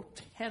throw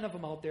 10 of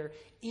them out there.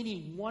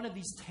 Any one of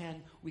these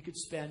 10 we could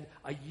spend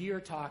a year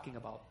talking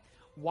about.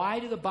 Why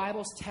do the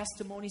Bible's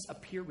testimonies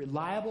appear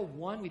reliable?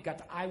 One, we've got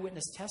the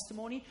eyewitness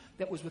testimony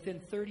that was within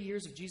 30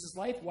 years of Jesus'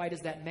 life. Why does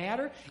that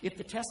matter? If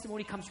the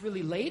testimony comes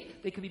really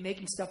late, they could be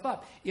making stuff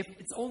up. If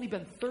it's only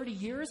been 30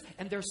 years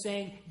and they're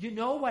saying, you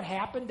know what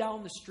happened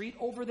down the street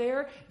over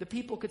there? The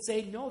people could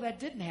say, no, that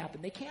didn't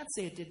happen. They can't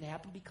say it didn't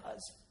happen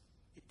because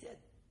it did.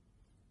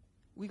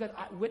 We've got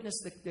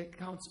eyewitness that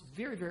counts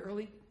very, very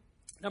early.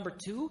 Number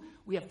two,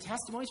 we have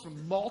testimonies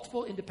from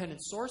multiple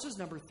independent sources.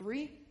 Number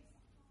three,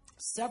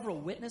 Several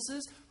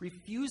witnesses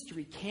refused to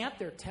recant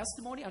their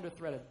testimony under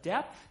threat of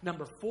death.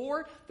 Number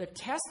 4, the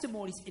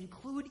testimonies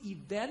include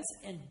events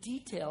and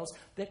details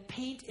that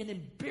paint an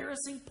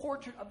embarrassing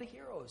portrait of the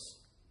heroes.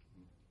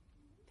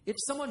 If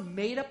someone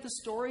made up the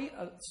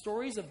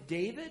stories of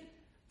David,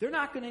 they're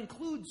not going to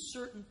include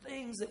certain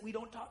things that we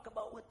don't talk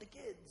about with the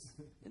kids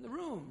in the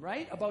room,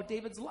 right? About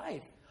David's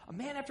life. A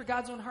man after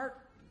God's own heart,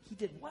 he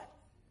did what?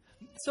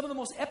 Some of the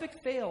most epic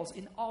fails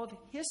in all of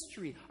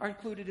history are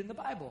included in the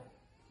Bible.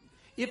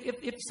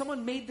 If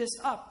someone made this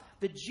up,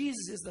 that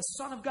Jesus is the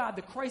Son of God,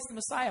 the Christ, the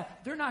Messiah,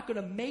 they're not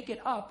going to make it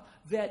up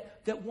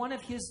that one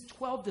of his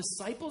 12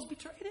 disciples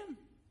betrayed him.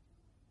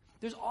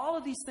 There's all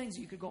of these things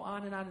that you could go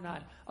on and on and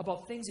on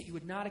about things that you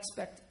would not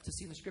expect to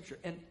see in the Scripture,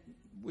 and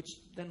which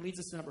then leads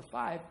us to number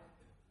 5.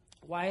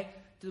 Why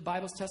do the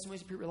Bible's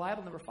testimonies appear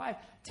reliable? Number 5,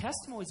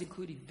 testimonies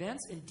include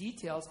events and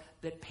details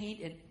that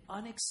paint an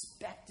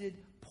unexpected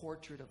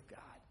portrait of God.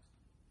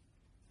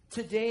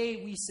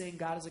 Today we sing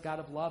God is a God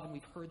of love, and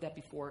we've heard that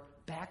before.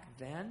 Back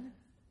then,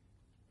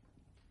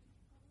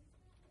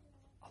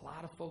 a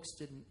lot of folks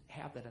didn't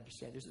have that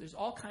understanding. There's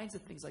all kinds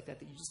of things like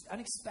that you just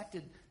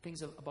unexpected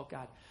things about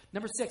God.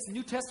 Number 6,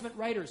 New Testament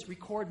writers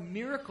record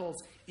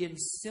miracles in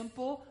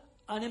simple,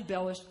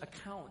 unembellished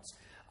accounts.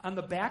 On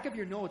the back of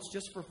your notes,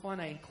 just for fun,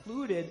 I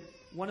included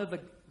one of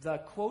the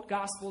quote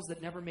Gospels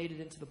that never made it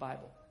into the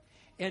Bible.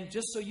 And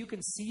just so you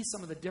can see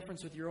some of the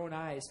difference with your own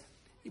eyes,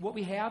 what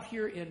we have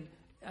here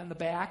on the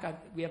back,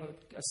 we have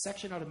a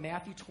section out of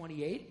Matthew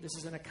 28. This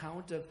is an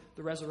account of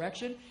the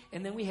resurrection.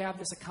 And then we have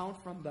this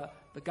account from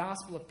the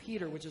Gospel of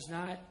Peter, which is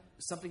not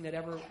something that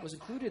ever was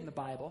included in the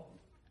Bible.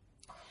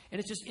 And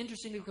it's just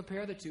interesting to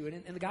compare the two.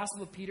 And in the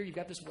Gospel of Peter, you've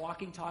got this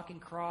walking, talking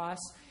cross,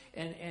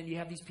 and you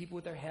have these people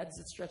with their heads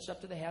that stretched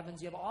up to the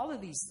heavens. You have all of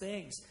these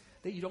things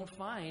that you don't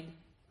find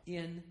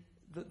in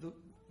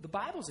the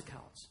Bible's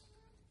accounts.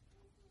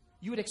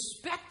 You would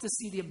expect to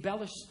see the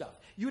embellished stuff.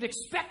 You would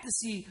expect to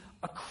see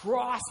a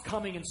cross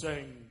coming and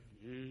saying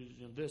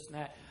this and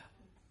that.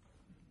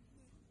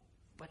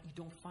 But you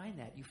don't find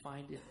that. You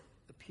find it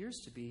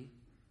appears to be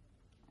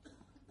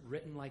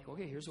written like,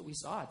 okay, here's what we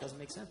saw. It doesn't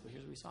make sense, but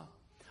here's what we saw.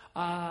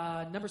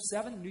 Number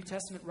 7, New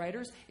Testament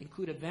writers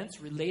include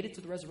events related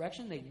to the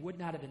resurrection they would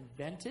not have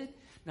invented.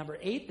 Number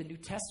 8, the New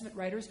Testament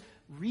writers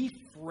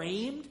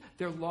reframed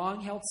their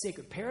long-held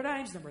sacred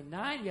paradigms. Number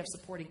 9, we have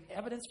supporting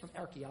evidence from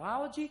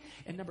archaeology.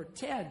 And number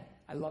 10,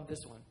 I love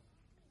this one,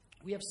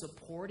 we have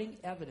supporting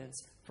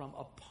evidence from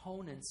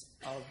opponents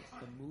of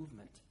the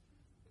movement.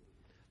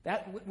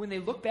 That when they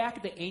look back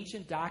at the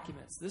ancient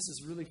documents, this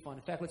is really fun.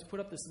 In fact, let's put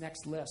up this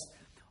next list.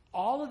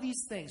 All of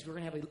these things, we're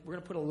going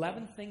to put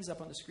 11 things up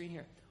on the screen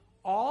here.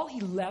 All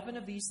 11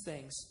 of these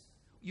things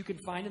you can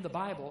find in the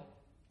Bible,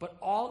 but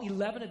all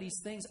 11 of these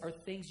things are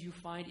things you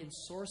find in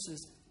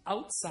sources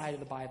outside of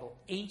the Bible,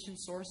 ancient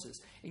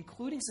sources,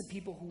 including some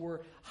people who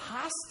were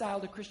hostile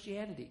to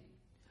Christianity,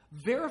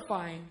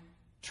 verifying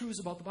truths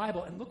about the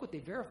Bible. And look what they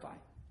verify.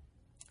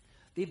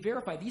 They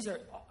verify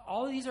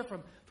all of these are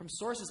from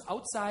sources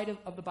outside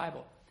of the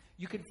Bible.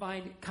 You can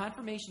find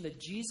confirmation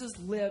that Jesus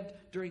lived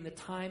during the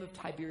time of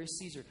Tiberius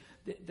Caesar,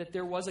 that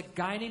there was a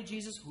guy named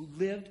Jesus who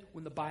lived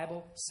when the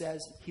Bible says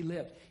he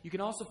lived. You can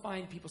also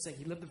find people saying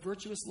he lived a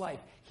virtuous life.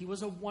 He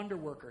was a wonder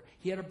worker.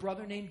 He had a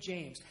brother named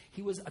James.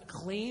 He was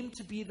acclaimed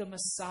to be the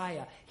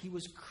Messiah. He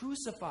was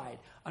crucified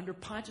under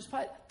Pontius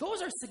Pilate.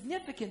 Those are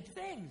significant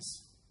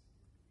things.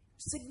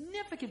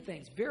 Significant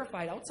things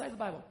verified outside the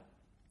Bible.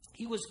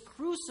 He was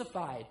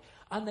crucified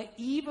on the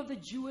eve of the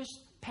Jewish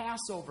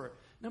Passover.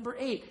 Number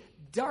 8,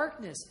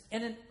 darkness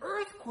and an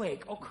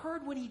earthquake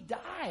occurred when he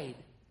died.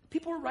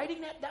 People were writing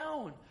that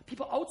down.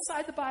 People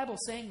outside the Bible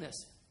saying this.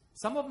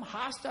 Some of them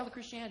hostile to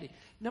Christianity.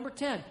 Number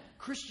 10,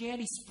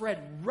 Christianity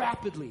spread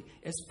rapidly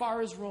as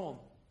far as Rome.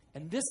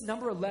 And this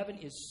number 11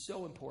 is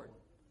so important.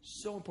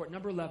 So important.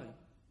 Number 11,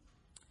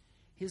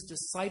 his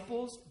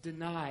disciples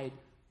denied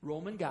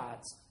Roman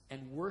gods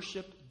and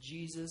worshiped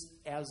Jesus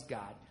as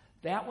God.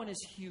 That one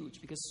is huge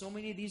because so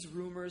many of these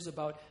rumors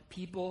about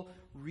people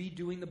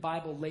redoing the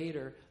Bible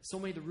later, so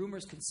many of the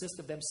rumors consist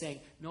of them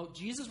saying, no,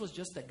 Jesus was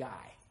just a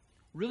guy.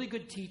 Really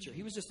good teacher.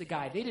 He was just a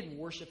guy. They didn't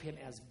worship him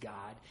as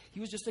God. He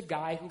was just a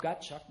guy who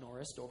got Chuck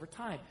Norris'd over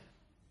time.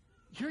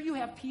 Here you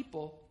have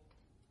people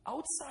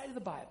outside of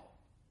the Bible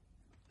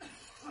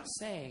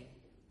saying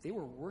they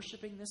were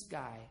worshiping this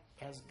guy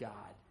as God.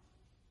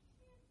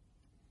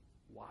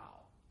 Wow.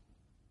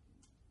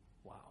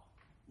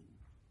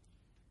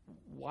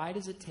 Why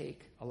does it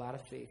take a lot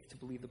of faith to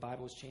believe the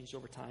Bible has changed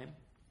over time?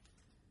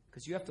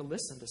 Because you have to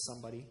listen to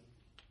somebody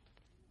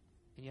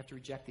and you have to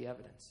reject the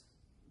evidence.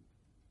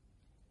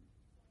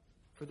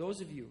 For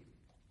those of you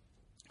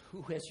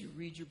who, as you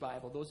read your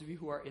Bible, those of you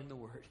who are in the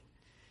Word,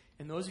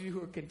 and those of you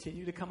who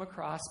continue to come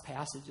across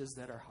passages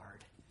that are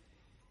hard,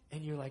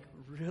 and you're like,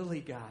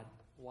 really, God?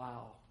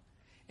 Wow.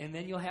 And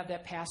then you'll have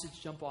that passage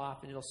jump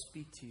off and it'll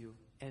speak to you.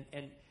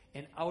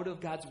 And out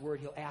of God's Word,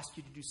 He'll ask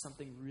you to do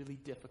something really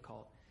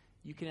difficult.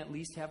 You can at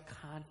least have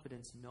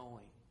confidence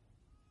knowing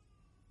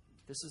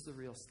this is the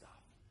real stuff.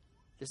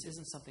 This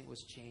isn't something that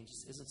was changed.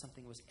 This isn't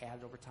something that was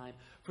added over time.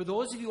 For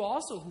those of you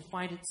also who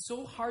find it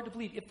so hard to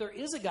believe, if there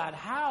is a God,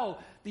 how?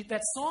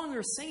 That song we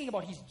were singing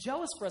about, he's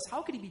jealous for us.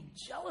 How could he be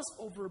jealous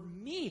over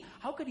me?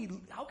 How could he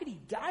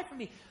die for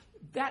me?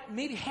 That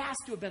maybe has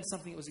to have been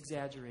something that was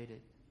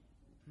exaggerated.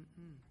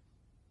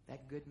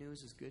 That good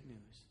news is good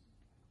news.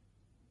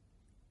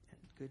 And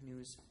good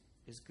news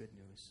is good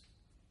news.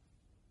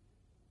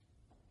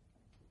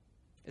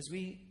 As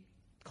we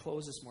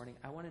close this morning,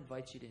 I want to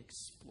invite you to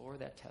explore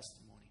that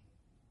testimony.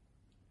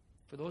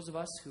 For those of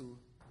us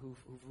who've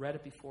read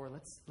it before,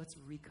 let's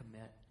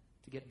recommit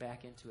to get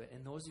back into it.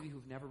 And those of you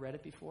who've never read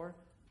it before,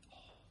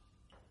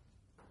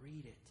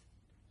 read it.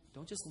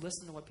 Don't just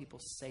listen to what people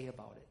say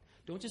about it.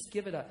 Don't just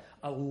give it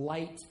a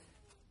light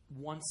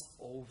once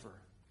over.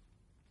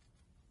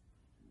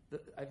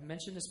 I've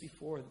mentioned this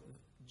before.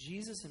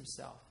 Jesus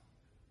himself,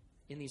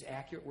 in these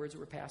accurate words that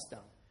were passed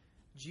down,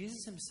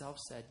 Jesus himself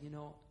said, he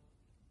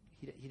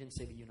didn't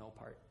say the you know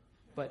part,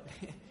 but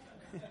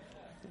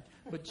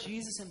but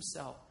Jesus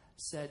himself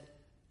said,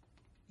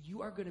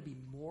 you are going to be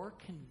more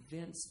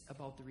convinced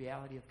about the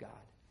reality of God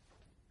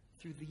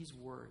through these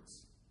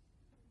words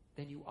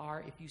than you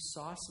are if you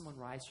saw someone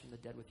rise from the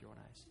dead with your own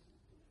eyes.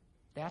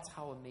 That's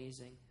how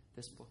amazing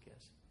this book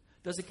is.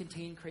 Does it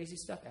contain crazy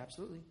stuff?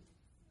 Absolutely.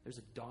 There's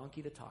a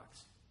donkey that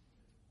talks.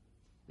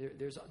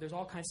 There's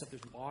all kinds of stuff.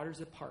 There's waters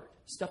that part,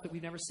 stuff that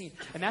we've never seen.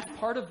 And that's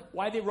part of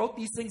why they wrote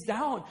these things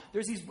down.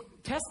 There's these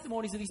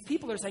testimonies of these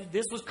people that are saying,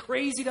 this was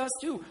crazy to us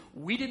too.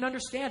 We didn't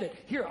understand it.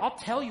 Here, I'll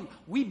tell you,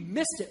 we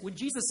missed it. When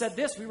Jesus said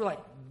this, we were like,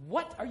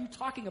 what are you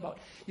talking about?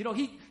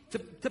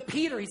 To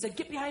Peter, he said,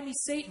 get behind me,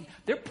 Satan.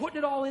 They're putting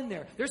it all in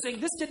there. They're saying,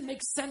 this didn't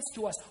make sense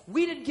to us.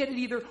 We didn't get it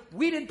either.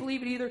 We didn't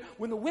believe it either.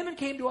 When the women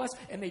came to us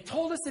and they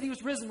told us that he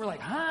was risen, we're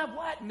like,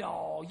 what?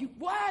 No.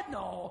 What?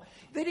 No.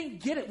 They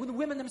didn't get it. When the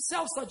women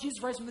themselves saw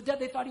Jesus rise from the dead,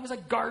 they thought he was a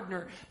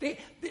gardener. The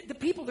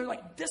people, they're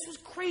like, this was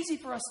crazy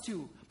for us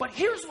too. But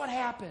here's what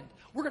happened.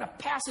 We're going to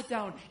pass it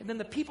down. And then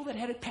the people that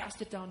had it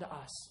passed it down to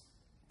us.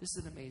 This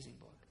is an amazing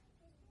book.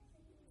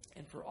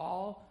 And for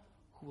all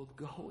who will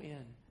go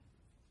in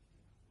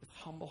with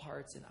humble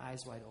hearts and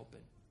eyes wide open,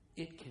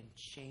 it can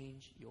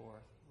change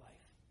your life.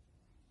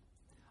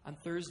 On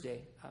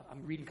Thursday,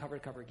 I'm reading cover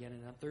to cover again,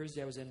 and on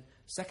Thursday I was in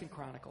 2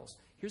 Chronicles.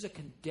 Here's a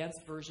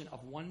condensed version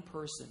of one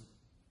person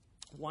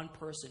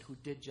who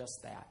did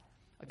just that.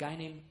 A guy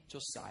named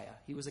Josiah.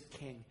 He was a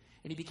king.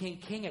 And he became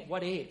king at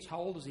what age? How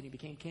old was he when he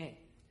became king?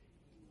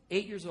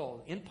 8 years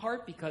old. In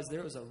part because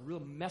there was a real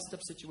messed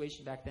up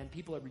situation back then.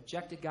 People had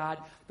rejected God.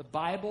 The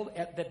Bible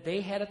that they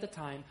had at the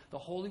time, the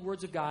holy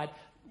words of God,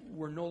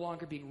 were no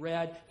longer being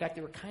read. In fact,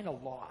 they were kind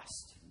of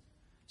lost.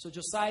 So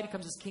Josiah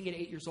becomes this king at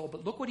 8 years old.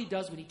 But look what he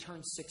does when he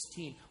turns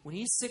 16. When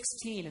he's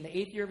 16, in the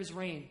 8th year of his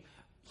reign,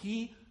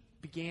 he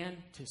began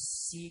to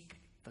seek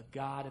the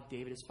God of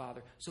David, his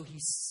father. So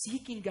he's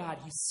seeking God.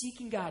 He's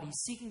seeking God. He's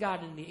seeking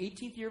God. And in the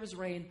 18th year of his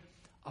reign,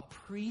 a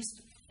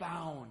priest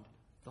found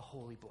the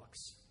holy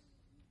books.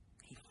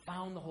 He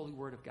found the holy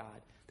word of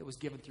God that was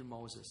given through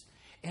Moses.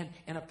 And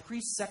a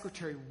priest's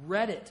secretary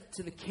read it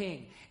to the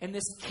king. And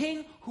this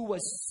king who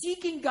was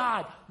seeking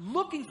God,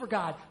 looking for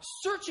God,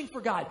 searching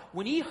for God,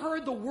 when he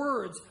heard the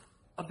words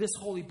of this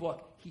holy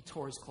book, he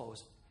tore his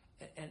clothes.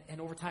 And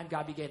over time,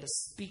 God began to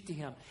speak to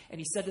him. And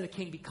he said to the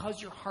king,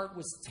 because your heart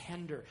was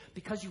tender,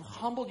 because you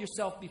humbled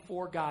yourself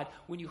before God,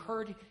 when you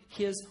heard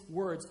his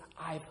words,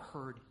 I've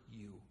heard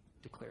you,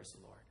 declares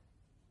the Lord.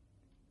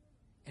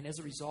 And as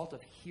a result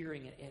of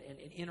hearing and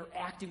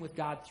interacting with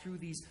God through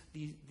these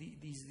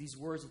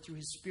words and through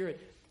his Spirit,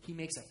 he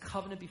makes a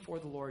covenant before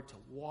the Lord to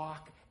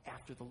walk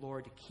after the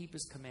Lord, to keep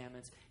his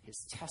commandments,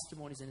 his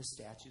testimonies, and his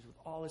statutes with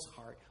all his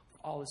heart, with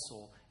all his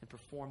soul, and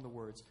perform the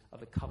words of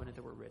the covenant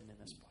that were written in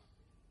this book.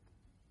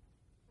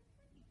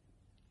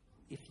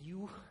 If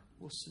you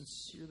will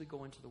sincerely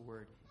go into the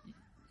Word,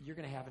 you're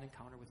going to have an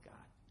encounter with God.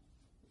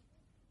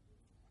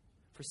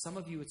 For some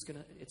of you, it's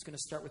going to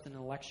start with an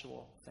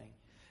intellectual thing.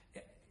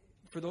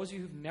 For those of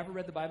you who've never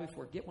read the Bible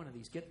before, get one of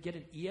these. Get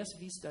an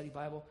ESV study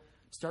Bible.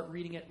 Start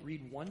reading it.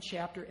 Read one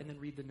chapter and then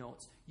read the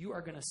notes. You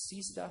are going to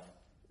see stuff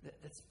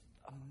that's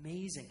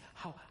amazing.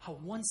 How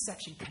one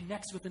section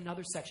connects with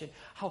another section.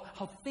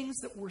 How things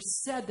that were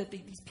said that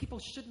these people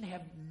shouldn't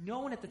have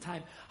known at the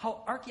time.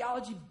 How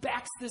archaeology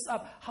backs this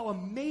up. How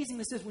amazing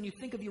this is when you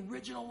think of the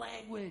original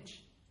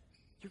language.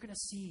 You're going to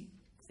see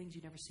things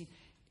you've never seen.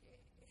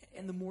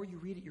 And the more you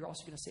read it, you're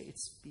also going to say,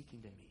 it's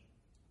speaking to me.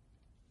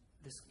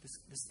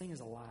 This thing is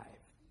alive.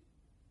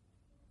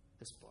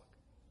 This book.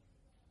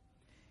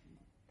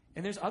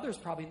 And there's others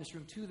probably in this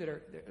room too that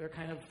are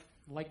kind of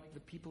like the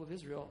people of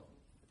Israel.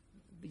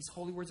 These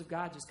holy words of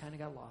God just kind of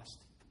got lost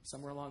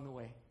somewhere along the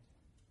way.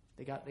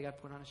 They got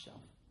put on a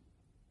shelf.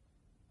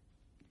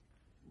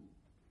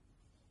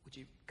 Would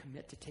you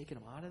commit to taking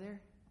them out of there?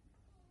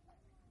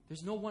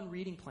 There's no one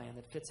reading plan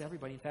that fits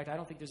everybody. In fact, I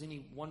don't think there's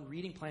any one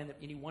reading plan that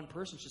any one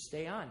person should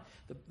stay on.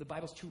 The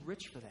Bible's too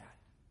rich for that.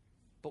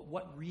 But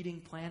what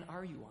reading plan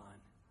are you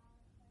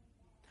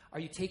on? Are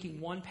you taking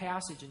one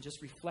passage and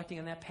just reflecting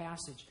on that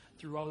passage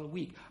throughout the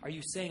week? Are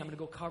you saying, I'm going to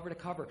go cover to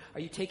cover? Are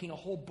you taking a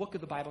whole book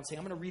of the Bible and saying,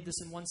 I'm going to read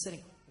this in one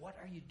sitting? What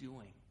are you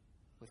doing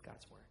with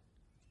God's Word?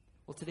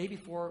 Well, today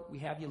before we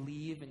have you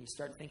leave and you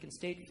start thinking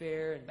state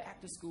fair and back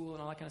to school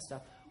and all that kind of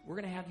stuff, we're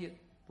going to have you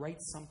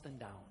write something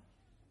down.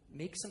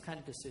 Make some kind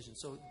of decision.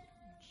 So,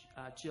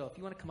 Jill, if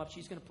you want to come up,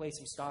 she's going to play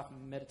some soft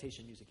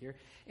meditation music here.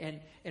 And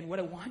what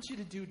I want you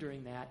to do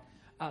during that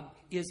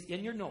is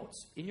in your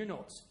notes,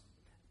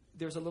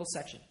 there's a little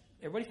section.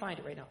 Everybody find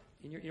it right now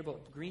in your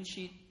book, green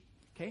sheet.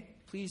 Okay?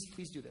 Please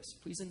do this.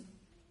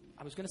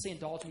 I was going to say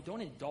indulge me.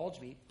 Don't indulge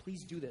me.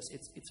 Please do this.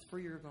 It's for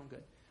your own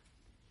good.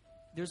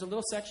 There's a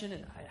little section,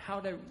 and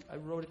I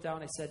wrote it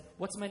down. I said,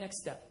 what's my next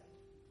step?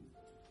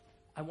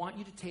 I want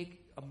you to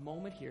take a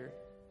moment here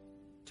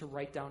to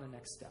write down a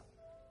next step.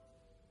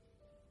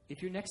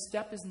 If your next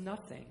step is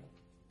nothing,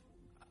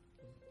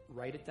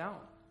 write it down.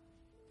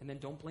 And then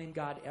don't blame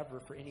God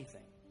ever for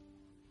anything.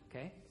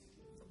 Okay?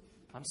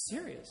 I'm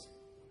serious.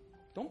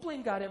 Don't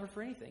blame God ever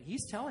for anything.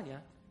 He's telling you,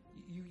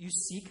 you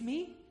seek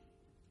me,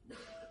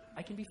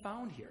 I can be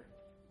found here.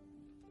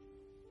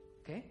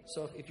 Okay?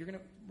 So if you're going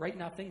to write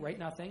nothing,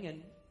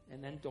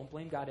 and then don't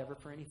blame God ever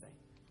for anything.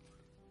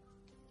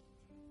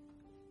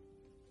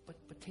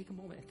 But take a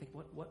moment and think,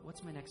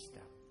 what's my next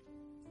step?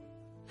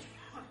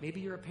 Maybe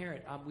you're a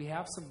parent. We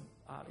have some,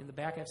 in the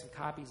back I have some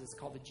copies. It's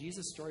called the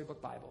Jesus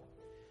Storybook Bible.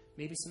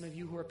 Maybe some of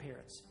you who are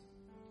parents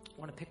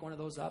want to pick one of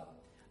those up.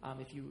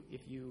 If you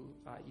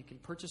can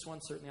purchase one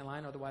certainly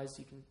online. Otherwise,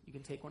 you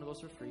can take one of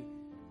those for free.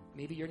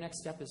 Maybe your next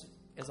step is,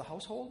 as a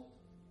household,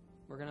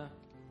 we're going to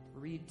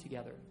read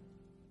together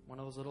one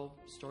of those little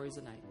stories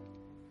a night.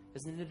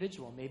 As an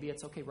individual, maybe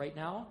it's okay. Right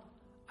now,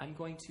 I'm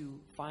going to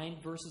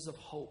find verses of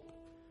hope,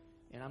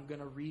 and I'm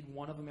going to read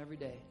one of them every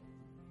day.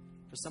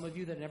 For some of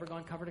you that have never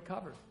gone cover to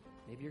cover,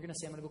 maybe you're going to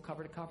say, I'm going to go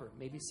cover to cover.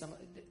 Maybe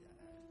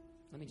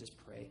let me just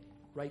pray.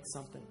 Write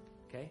something,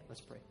 okay?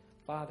 Let's pray.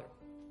 Father,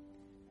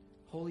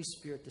 Holy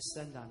Spirit,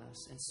 descend on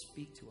us and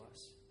speak to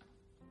us.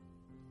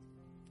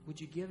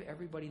 Would you give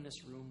everybody in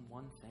this room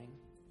one thing?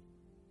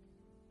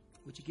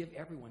 Would you give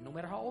everyone, no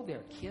matter how old they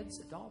are, kids,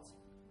 adults,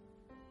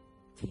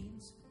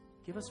 teens,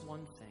 give us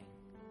one thing.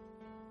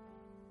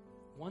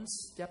 One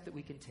step that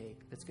we can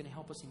take that's going to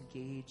help us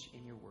engage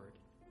in your word.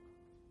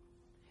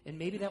 And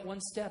maybe that one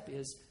step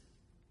is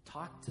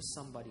talk to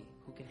somebody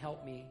who can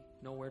help me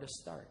know where to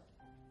start.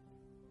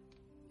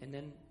 And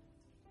then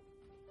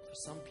for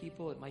some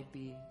people, it might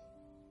be,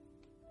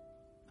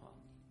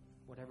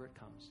 whatever it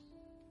comes.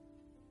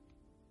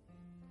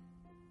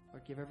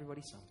 Or give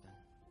everybody something.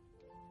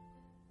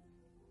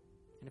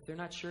 And if they're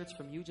not sure it's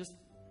from you, just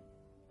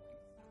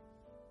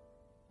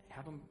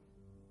have them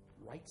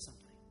write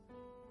something.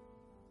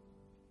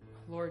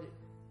 Lord,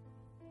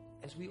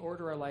 as we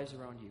order our lives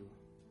around you,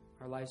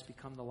 our lives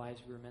become the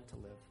lives we were meant to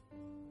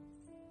live.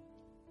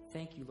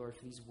 Thank you, Lord,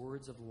 for these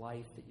words of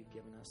life that you've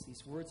given us,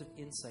 these words of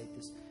insight,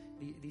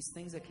 these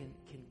things that can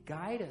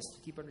guide us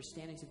to deep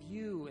understandings of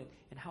you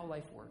and how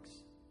life works.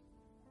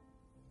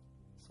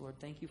 So, Lord,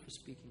 thank you for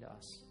speaking to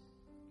us.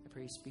 I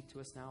pray you speak to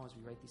us now as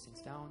we write these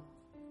things down,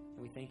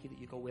 and we thank you that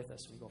you go with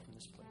us when we go from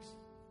this place.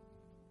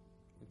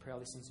 We pray all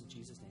these things in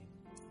Jesus' name.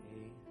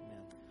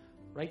 Amen.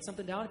 Write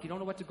something down. If you don't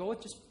know what to go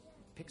with, just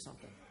pick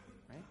something,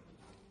 right?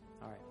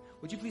 All right.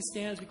 Would you please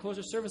stand as we close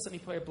our service? Let me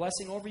pray a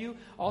blessing over you.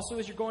 Also,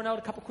 as you're going out,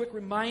 a couple quick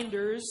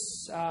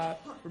reminders.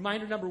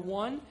 Reminder number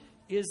one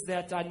is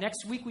that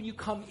next week when you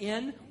come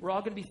in, we're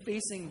all going to be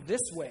facing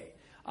this way.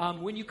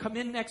 When you come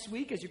in next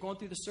week, as you're going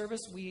through the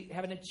service, we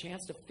haven't had a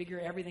chance to figure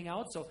everything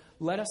out. So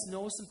let us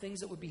know some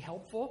things that would be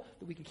helpful,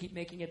 that we can keep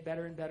making it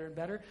better and better and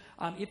better.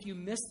 If you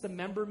missed the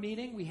member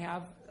meeting, we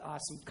have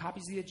some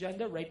copies of the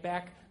agenda right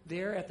back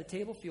there at the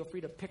table. Feel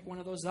free to pick one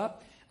of those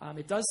up.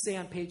 It does say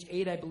on page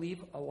 8, I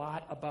believe, a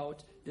lot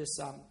about this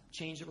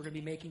change that we're going to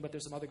be making, but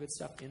there's some other good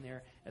stuff in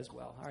there as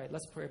well. All right,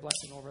 let's pray a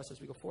blessing over us as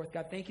we go forth.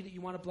 God, thank you that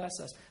you want to bless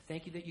us.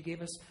 Thank you that you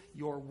gave us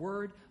your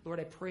word. Lord,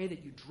 I pray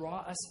that you draw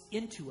us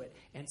into it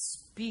and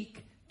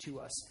speak to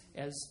us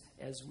as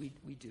we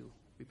do.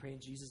 We pray in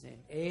Jesus' name.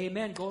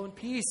 Amen. Go in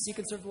peace. Seek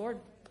and serve the Lord.